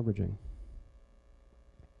synchronous averaging.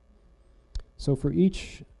 So for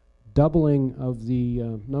each doubling of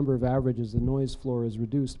the number of averages, the noise floor is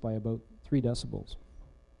reduced by about 3 decibels.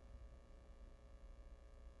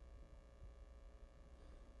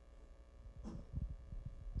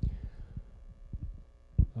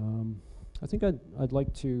 I think I'd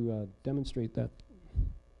like to demonstrate that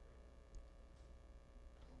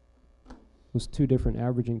those 2 different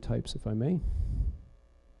averaging types, if I may.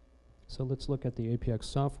 So let's look at the APX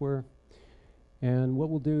software. And what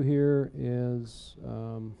we'll do here is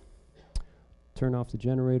turn off the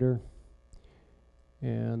generator,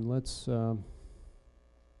 and let's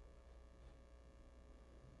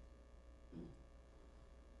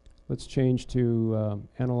change to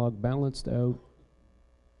analog balanced out.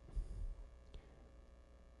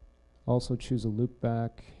 Also choose a loop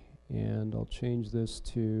back, and I'll change this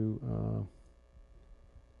to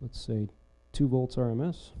let's say 2 volts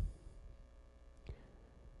RMS.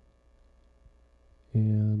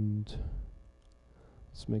 And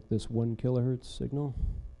let's make this 1 kilohertz signal.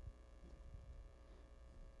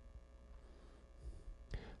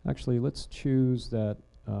 Actually, let's choose that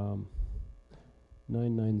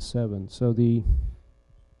 997. So the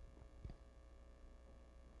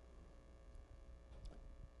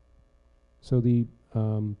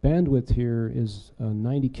bandwidth here is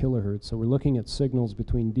 90 kilohertz. So we're looking at signals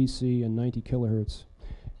between DC and 90 kilohertz.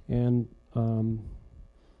 And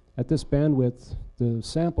at this bandwidth, the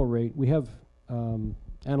sample rate, we have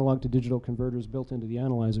analog to digital converters built into the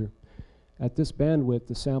analyzer. At this bandwidth,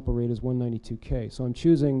 the sample rate is 192K. So I'm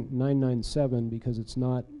choosing 997 because it's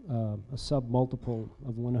not a sub-multiple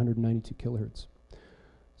of 192 kilohertz.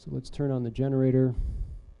 So let's turn on the generator,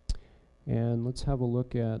 and let's have a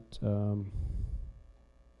look at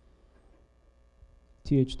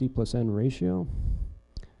THD plus N ratio,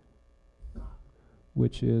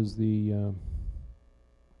 which is the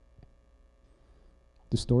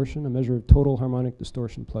distortion, a measure of total harmonic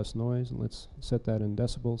distortion plus noise, and let's set that in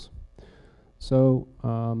decibels. So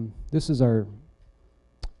this is our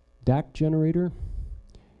DAC generator,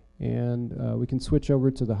 and we can switch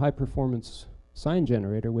over to the high performance sine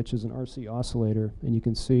generator, which is an RC oscillator, and you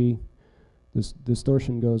can see this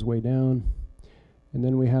distortion goes way down. And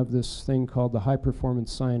then we have this thing called the high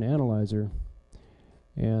performance sine analyzer,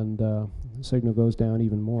 and the signal goes down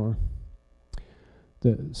even more.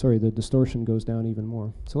 The distortion goes down even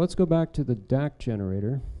more. So let's go back to the DAC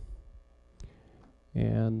generator,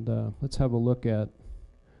 and let's have a look at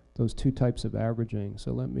those 2 types of averaging.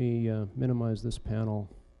 So let me minimize this panel,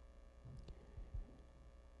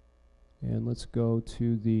 and let's go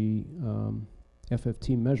to the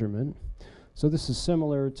FFT measurement. So this is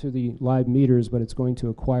similar to the live meters, but it's going to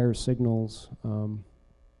acquire signals and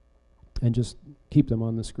just keep them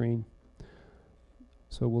on the screen.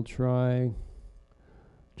 So we'll try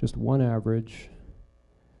just 1 average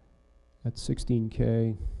at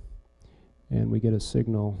 16K, and we get a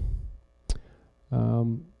signal.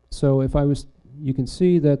 So if I was, you can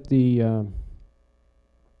see that the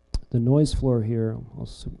noise floor here, I'll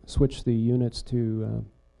switch the units to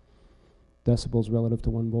decibels relative to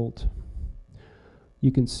 1 volt.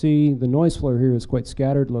 You can see the noise floor here is quite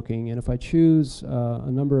scattered looking, and if I choose a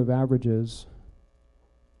number of averages,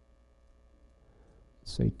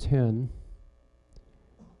 let's say 10,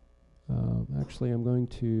 actually I'm going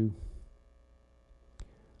to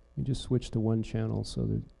just switch to 1 channel so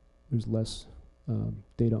that there's less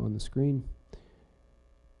data on the screen,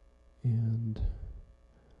 and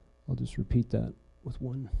I'll just repeat that with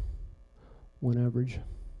one average.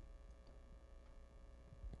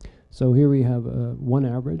 So here we have 1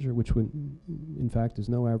 average, or which would in fact is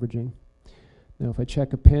no averaging. Now if I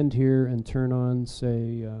check append here and turn on,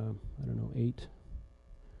 say, I don't know, 8,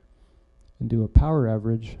 and do a power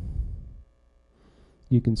average,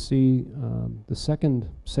 you can see the second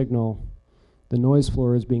signal, the noise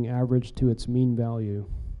floor is being averaged to its mean value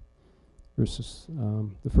versus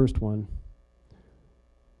the first one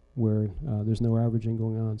where there's no averaging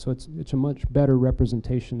going on. So it's a much better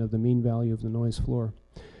representation of the mean value of the noise floor.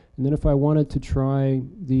 And then if I wanted to try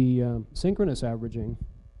the synchronous averaging,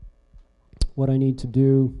 what I need to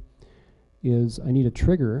do is I need a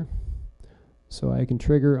trigger. So I can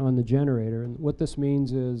trigger on the generator, and what this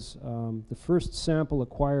means is the first sample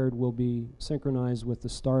acquired will be synchronized with the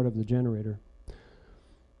start of the generator.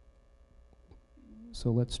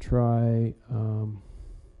 So let's try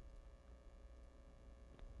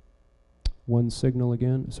 1 signal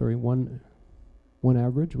again, sorry, one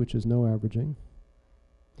average, which is no averaging.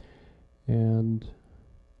 And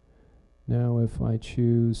Now if I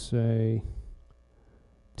choose, say,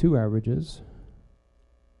 2 averages,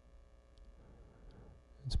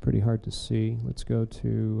 it's pretty hard to see. Let's go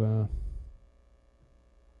to,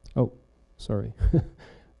 oh, sorry,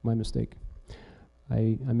 my mistake.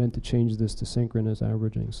 I meant to change this to synchronous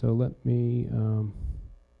averaging. So let me, I'm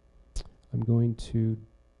going to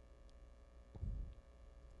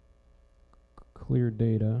clear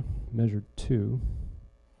data, measure 2,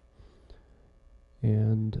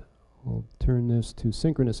 and I'll turn this to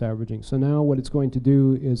synchronous averaging. So now what it's going to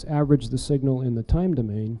do is average the signal in the time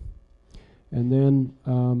domain, and then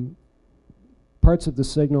parts of the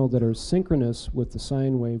signal that are synchronous with the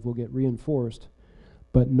sine wave will get reinforced,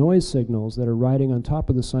 but noise signals that are riding on top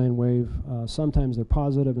of the sine wave, sometimes they're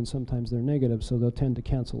positive and sometimes they're negative, so they'll tend to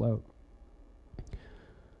cancel out.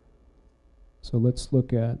 So let's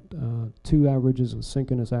look at 2 averages with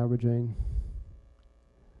synchronous averaging.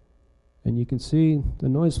 And you can see the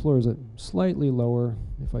noise floor is slightly lower.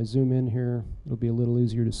 If I zoom in here, it'll be a little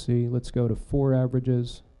easier to see. Let's go to 4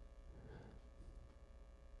 averages.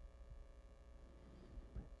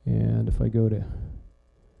 And if I go to,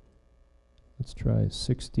 let's try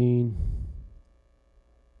 16.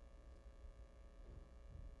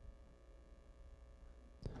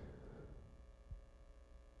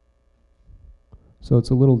 So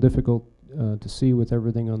it's a little difficult to see with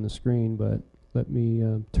everything on the screen, but let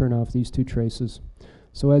me turn off these 2 traces.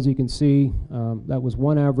 So as you can see, that was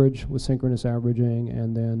 1 average with synchronous averaging,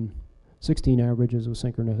 and then 16 averages with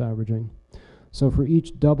synchronous averaging. So for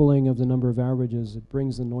each doubling of the number of averages, it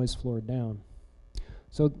brings the noise floor down.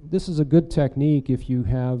 So this is a good technique if you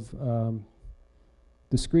have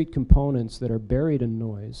discrete components that are buried in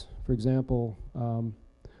noise. For example,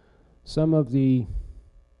 some of the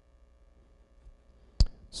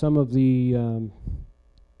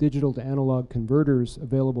digital to analog converters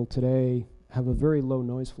available today have a very low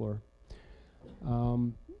noise floor.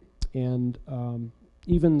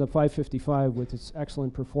 Even the 555 with its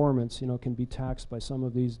excellent performance, can be taxed by some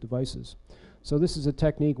of these devices. So this is a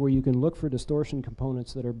technique where you can look for distortion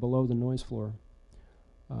components that are below the noise floor.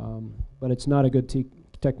 But it's not a good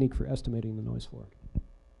technique for estimating the noise floor.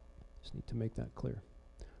 Just need to make that clear.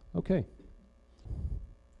 Okay.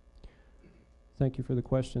 Thank you for the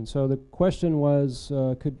question. So the question was,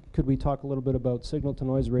 could we talk a little bit about signal to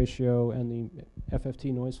noise ratio and the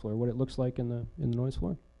FFT noise floor, what it looks like in the noise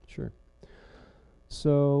floor? Sure.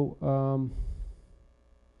 So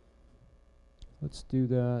let's do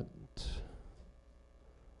that.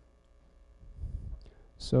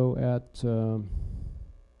 So at,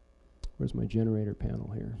 where's my generator panel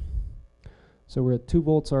here? So we're at 2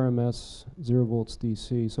 volts RMS, 0 volts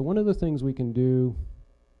DC. So one of the things we can do,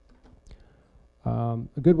 a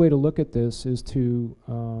good way to look at this is to,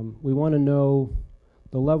 we want to know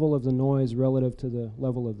the level of the noise relative to the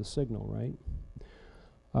level of the signal, right?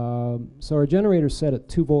 So our generator is set at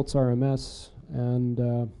 2 volts RMS,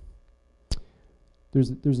 and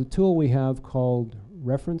there's a tool we have called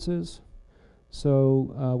references.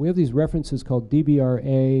 So we have these references called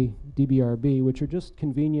dBRA, dBRB, which are just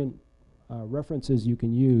convenient references you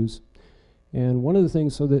can use. And one of the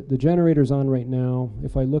things, so that the generator's on right now,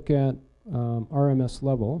 if I look at RMS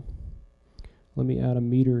level, let me add a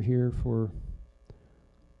meter here for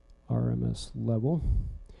RMS level.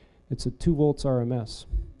 It's at 2 volts RMS.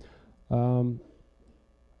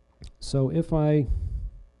 So if I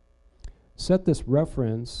set this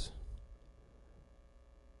reference,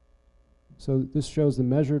 so this shows the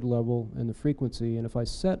measured level and the frequency, and if I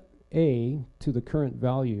set A to the current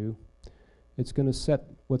value, it's going to set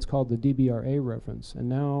what's called the dBRA reference. And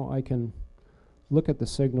now I can look at the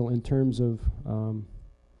signal in terms of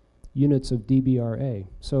units of dBRA.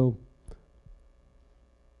 So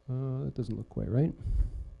that doesn't look quite right.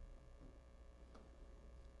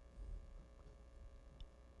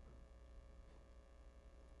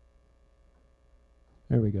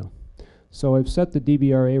 There we go. So I've set the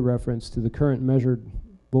dBRA reference to the current measured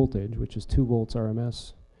voltage, which is 2 volts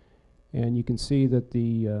RMS. And you can see that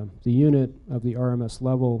the unit of the RMS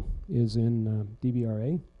level is in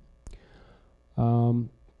dBRA. And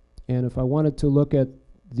if I wanted to look at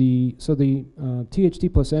the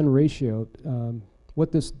THD plus N ratio,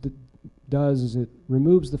 what this does is it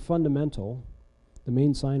removes the fundamental, the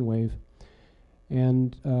main sine wave,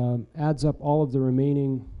 and adds up all of the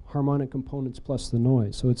remaining harmonic components plus the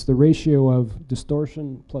noise. So it's the ratio of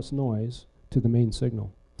distortion plus noise to the main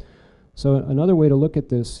signal. So another way to look at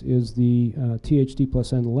this is the THD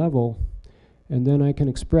plus N level, and then I can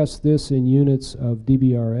express this in units of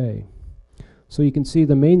dBRA. So you can see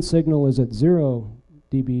the main signal is at 0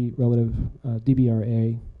 dB relative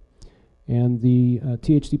dBRA, and the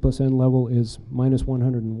THD plus N level is minus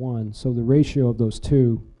 101. So the ratio of those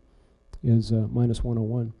two is minus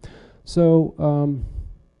 101. So,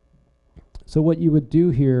 so what you would do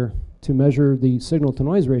here to measure the signal to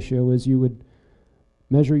noise ratio is you would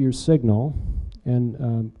measure your signal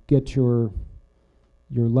and get your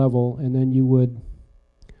level, and then you would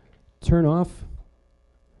turn off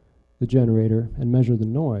the generator and measure the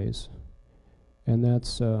noise, and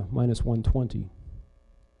that's minus 120.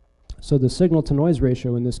 So the signal to noise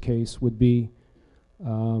ratio in this case would be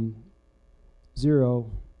 0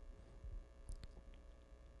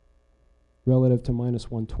 relative to minus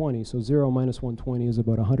 120. So 0 minus 120 is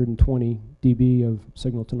about 120 dB of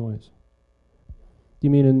signal to noise. Do you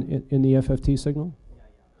mean in the FFT signal?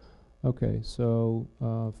 Yeah. Okay, so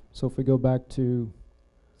so if we go back to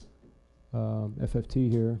FFT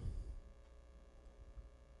here,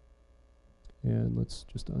 and let's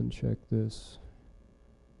just uncheck this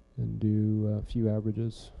and do a few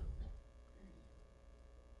averages.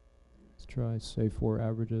 Let's try, say, 4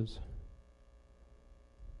 averages.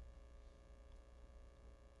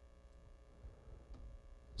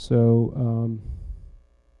 So,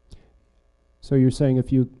 so you're saying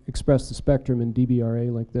if you express the spectrum in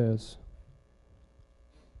dBRA like this,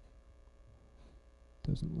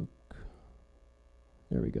 doesn't look,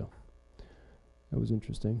 there we go. That was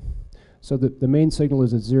interesting. So the main signal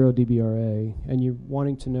is at 0 dBRA, and you're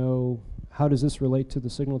wanting to know how does this relate to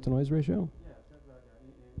the signal to noise ratio? Yeah,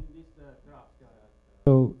 in this graph.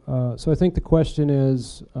 So I think the question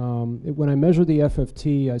is, when I measure the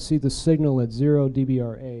FFT, I see the signal at 0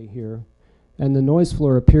 dBRA here, and the noise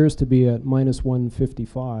floor appears to be at minus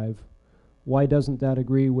 155. Why doesn't that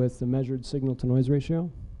agree with the measured signal to noise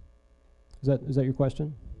ratio? Is that your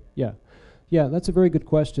question? Yeah. Yeah, that's a very good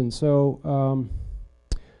question. So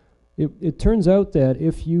it turns out that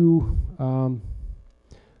if you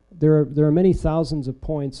there are many thousands of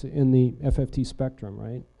points in the FFT spectrum,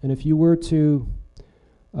 right? And if you were to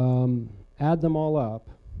add them all up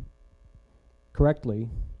correctly,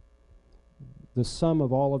 the sum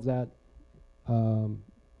of all of that, all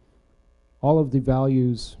of the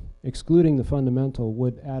values excluding the fundamental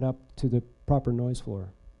would add up to the proper noise floor.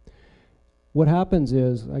 What happens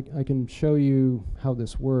is, I can show you how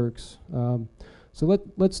this works. So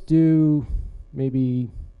let's do maybe,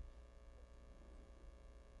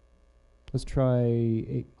 let's try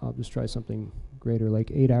 8, I'll just try something greater,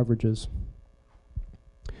 like 8 averages.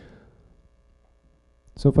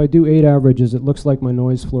 So if I do 8 averages, it looks like my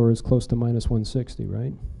noise floor is close to minus 160,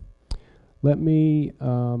 right? Let me,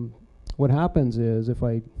 what happens is if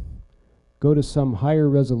I go to some higher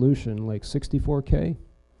resolution, like 64K,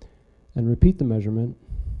 and repeat the measurement,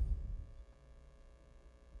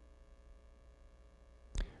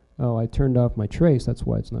 oh, I turned off my trace, that's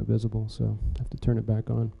why it's not visible, so I have to turn it back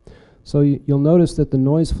on. So you'll notice that the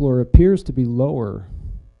noise floor appears to be lower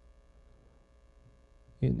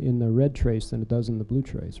in the red trace than it does in the blue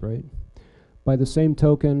trace, right? By the same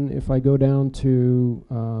token, if I go down to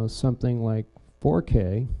something like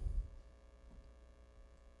 4K,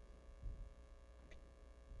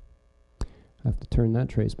 I have to turn that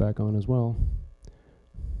trace back on as well.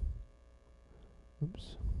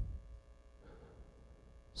 Oops.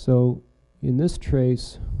 So in this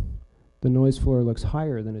trace, the noise floor looks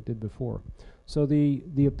higher than it did before. So the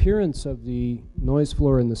appearance of the noise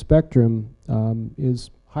floor in the spectrum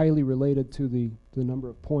is highly related to the number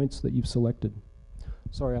of points that you've selected.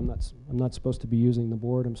 Sorry, I'm not supposed to be using the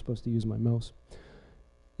board. I'm supposed to use my mouse.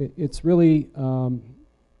 It's really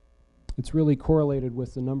correlated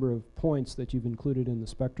with the number of points that you've included in the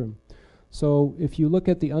spectrum. So if you look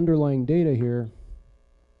at the underlying data here,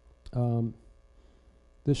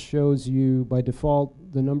 this shows you by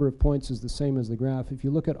default the number of points is the same as the graph. If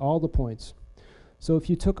you look at all the points, so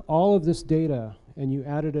if you took all of this data and you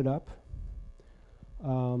added it up,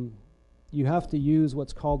 you have to use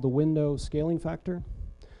what's called the window scaling factor.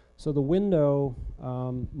 So the window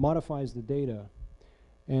modifies the data,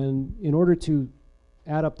 and in order to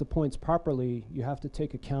add up the points properly, you have to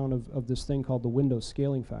take account of this thing called the window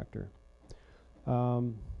scaling factor.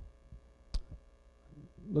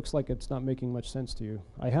 Looks like it's not making much sense to you.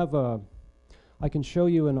 I can show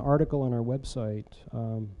you an article on our website.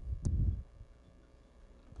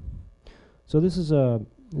 So this is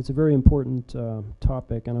it's a very important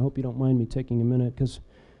topic, and I hope you don't mind me taking a minute, because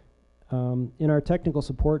in our technical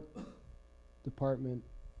support department,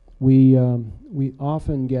 we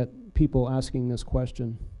often get people asking this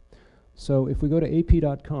question. So if we go to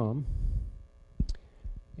ap.com,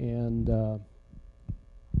 and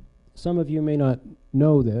some of you may not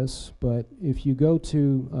know this, but if you go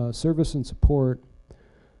to service and support,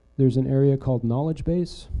 there's an area called knowledge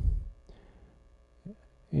base,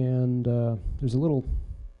 And there's a little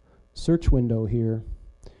search window here.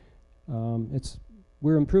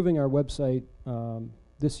 We're improving our website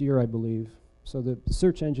this year, I believe. So the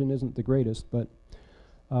search engine isn't the greatest, but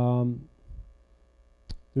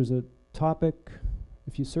there's a topic.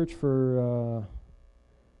 If you search for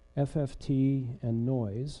FFT and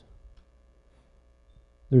noise,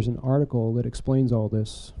 there's an article that explains all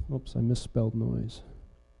this. Oops, I misspelled noise.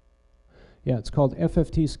 Yeah, it's called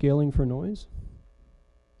FFT Scaling for Noise.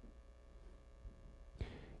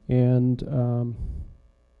 And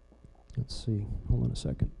let's see, hold on a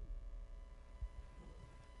second.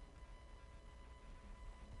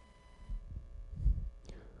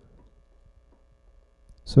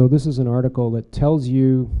 So this is an article that tells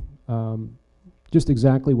you just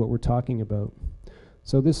exactly what we're talking about.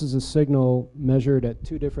 So this is a signal measured at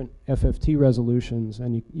 2 different FFT resolutions,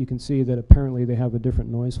 and you can see that apparently they have a different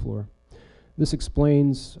noise floor. This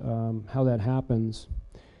explains how that happens,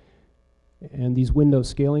 and these window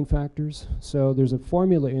scaling factors. So there's a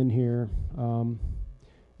formula in here.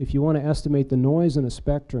 If you want to estimate the noise in a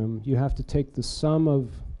spectrum, you have to take the sum of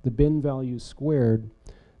the bin values squared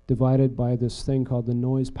divided by this thing called the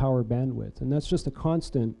noise power bandwidth. And that's just a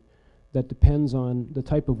constant that depends on the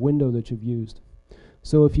type of window that you've used.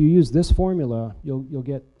 So if you use this formula, you'll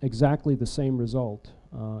get exactly the same result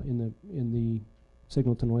in the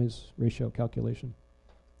signal to noise ratio calculation.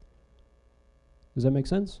 Does that make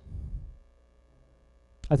sense?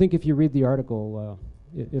 I think if you read the article,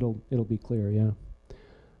 it'll be clear, yeah.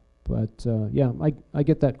 But yeah, I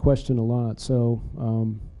get that question a lot, so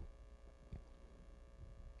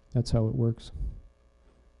that's how it works.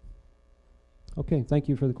 Okay, thank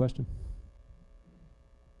you for the question.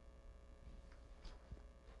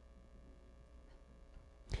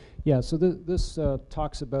 Yeah, so this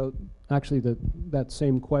talks about actually that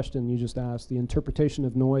same question you just asked, the interpretation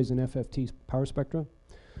of noise in FFT power spectra.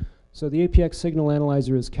 So the APX signal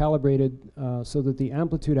analyzer is calibrated so that the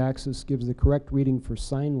amplitude axis gives the correct reading for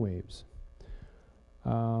sine waves.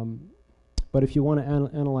 But if you want to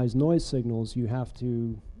analyze noise signals, you have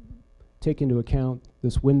to take into account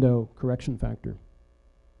this window correction factor.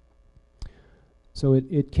 So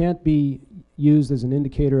it can't be used as an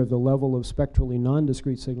indicator of the level of spectrally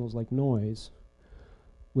non-discrete signals like noise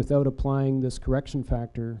without applying this correction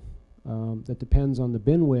factor that depends on the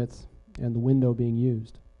bin width and the window being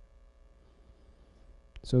used.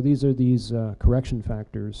 So these are these correction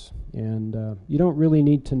factors, and you don't really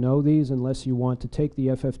need to know these unless you want to take the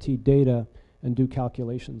FFT data and do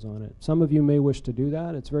calculations on it. Some of you may wish to do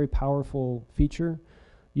that. It's a very powerful feature.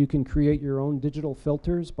 You can create your own digital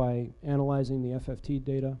filters by analyzing the FFT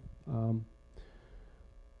data.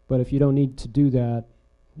 But if you don't need to do that,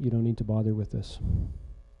 you don't need to bother with this.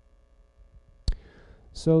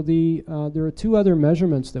 So there are 2 other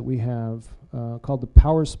measurements that we have called the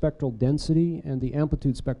power spectral density and the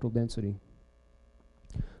amplitude spectral density.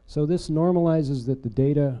 So this normalizes the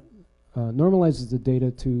data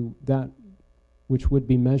to that which would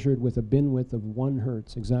be measured with a bin width of 1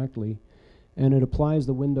 hertz exactly, and it applies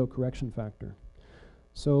the window correction factor.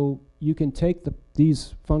 So you can take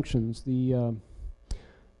these functions. The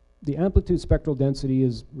amplitude spectral density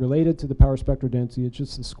is related to the power spectral density. It's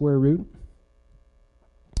just the square root.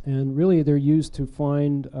 And really they're used to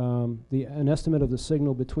find an estimate of the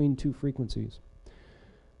signal between 2 frequencies.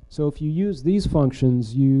 So if you use these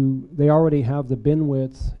functions, they already have the bin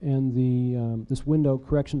width and this window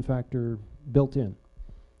correction factor built in.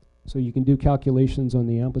 So you can do calculations on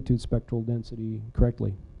the amplitude spectral density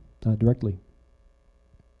directly.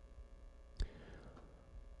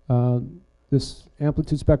 This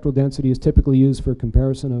amplitude spectral density is typically used for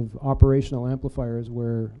comparison of operational amplifiers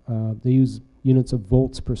where they use units of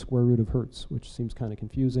volts per square root of hertz, which seems kind of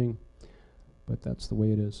confusing, but that's the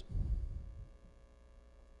way it is.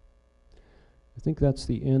 I think that's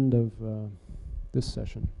the end of this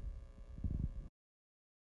session.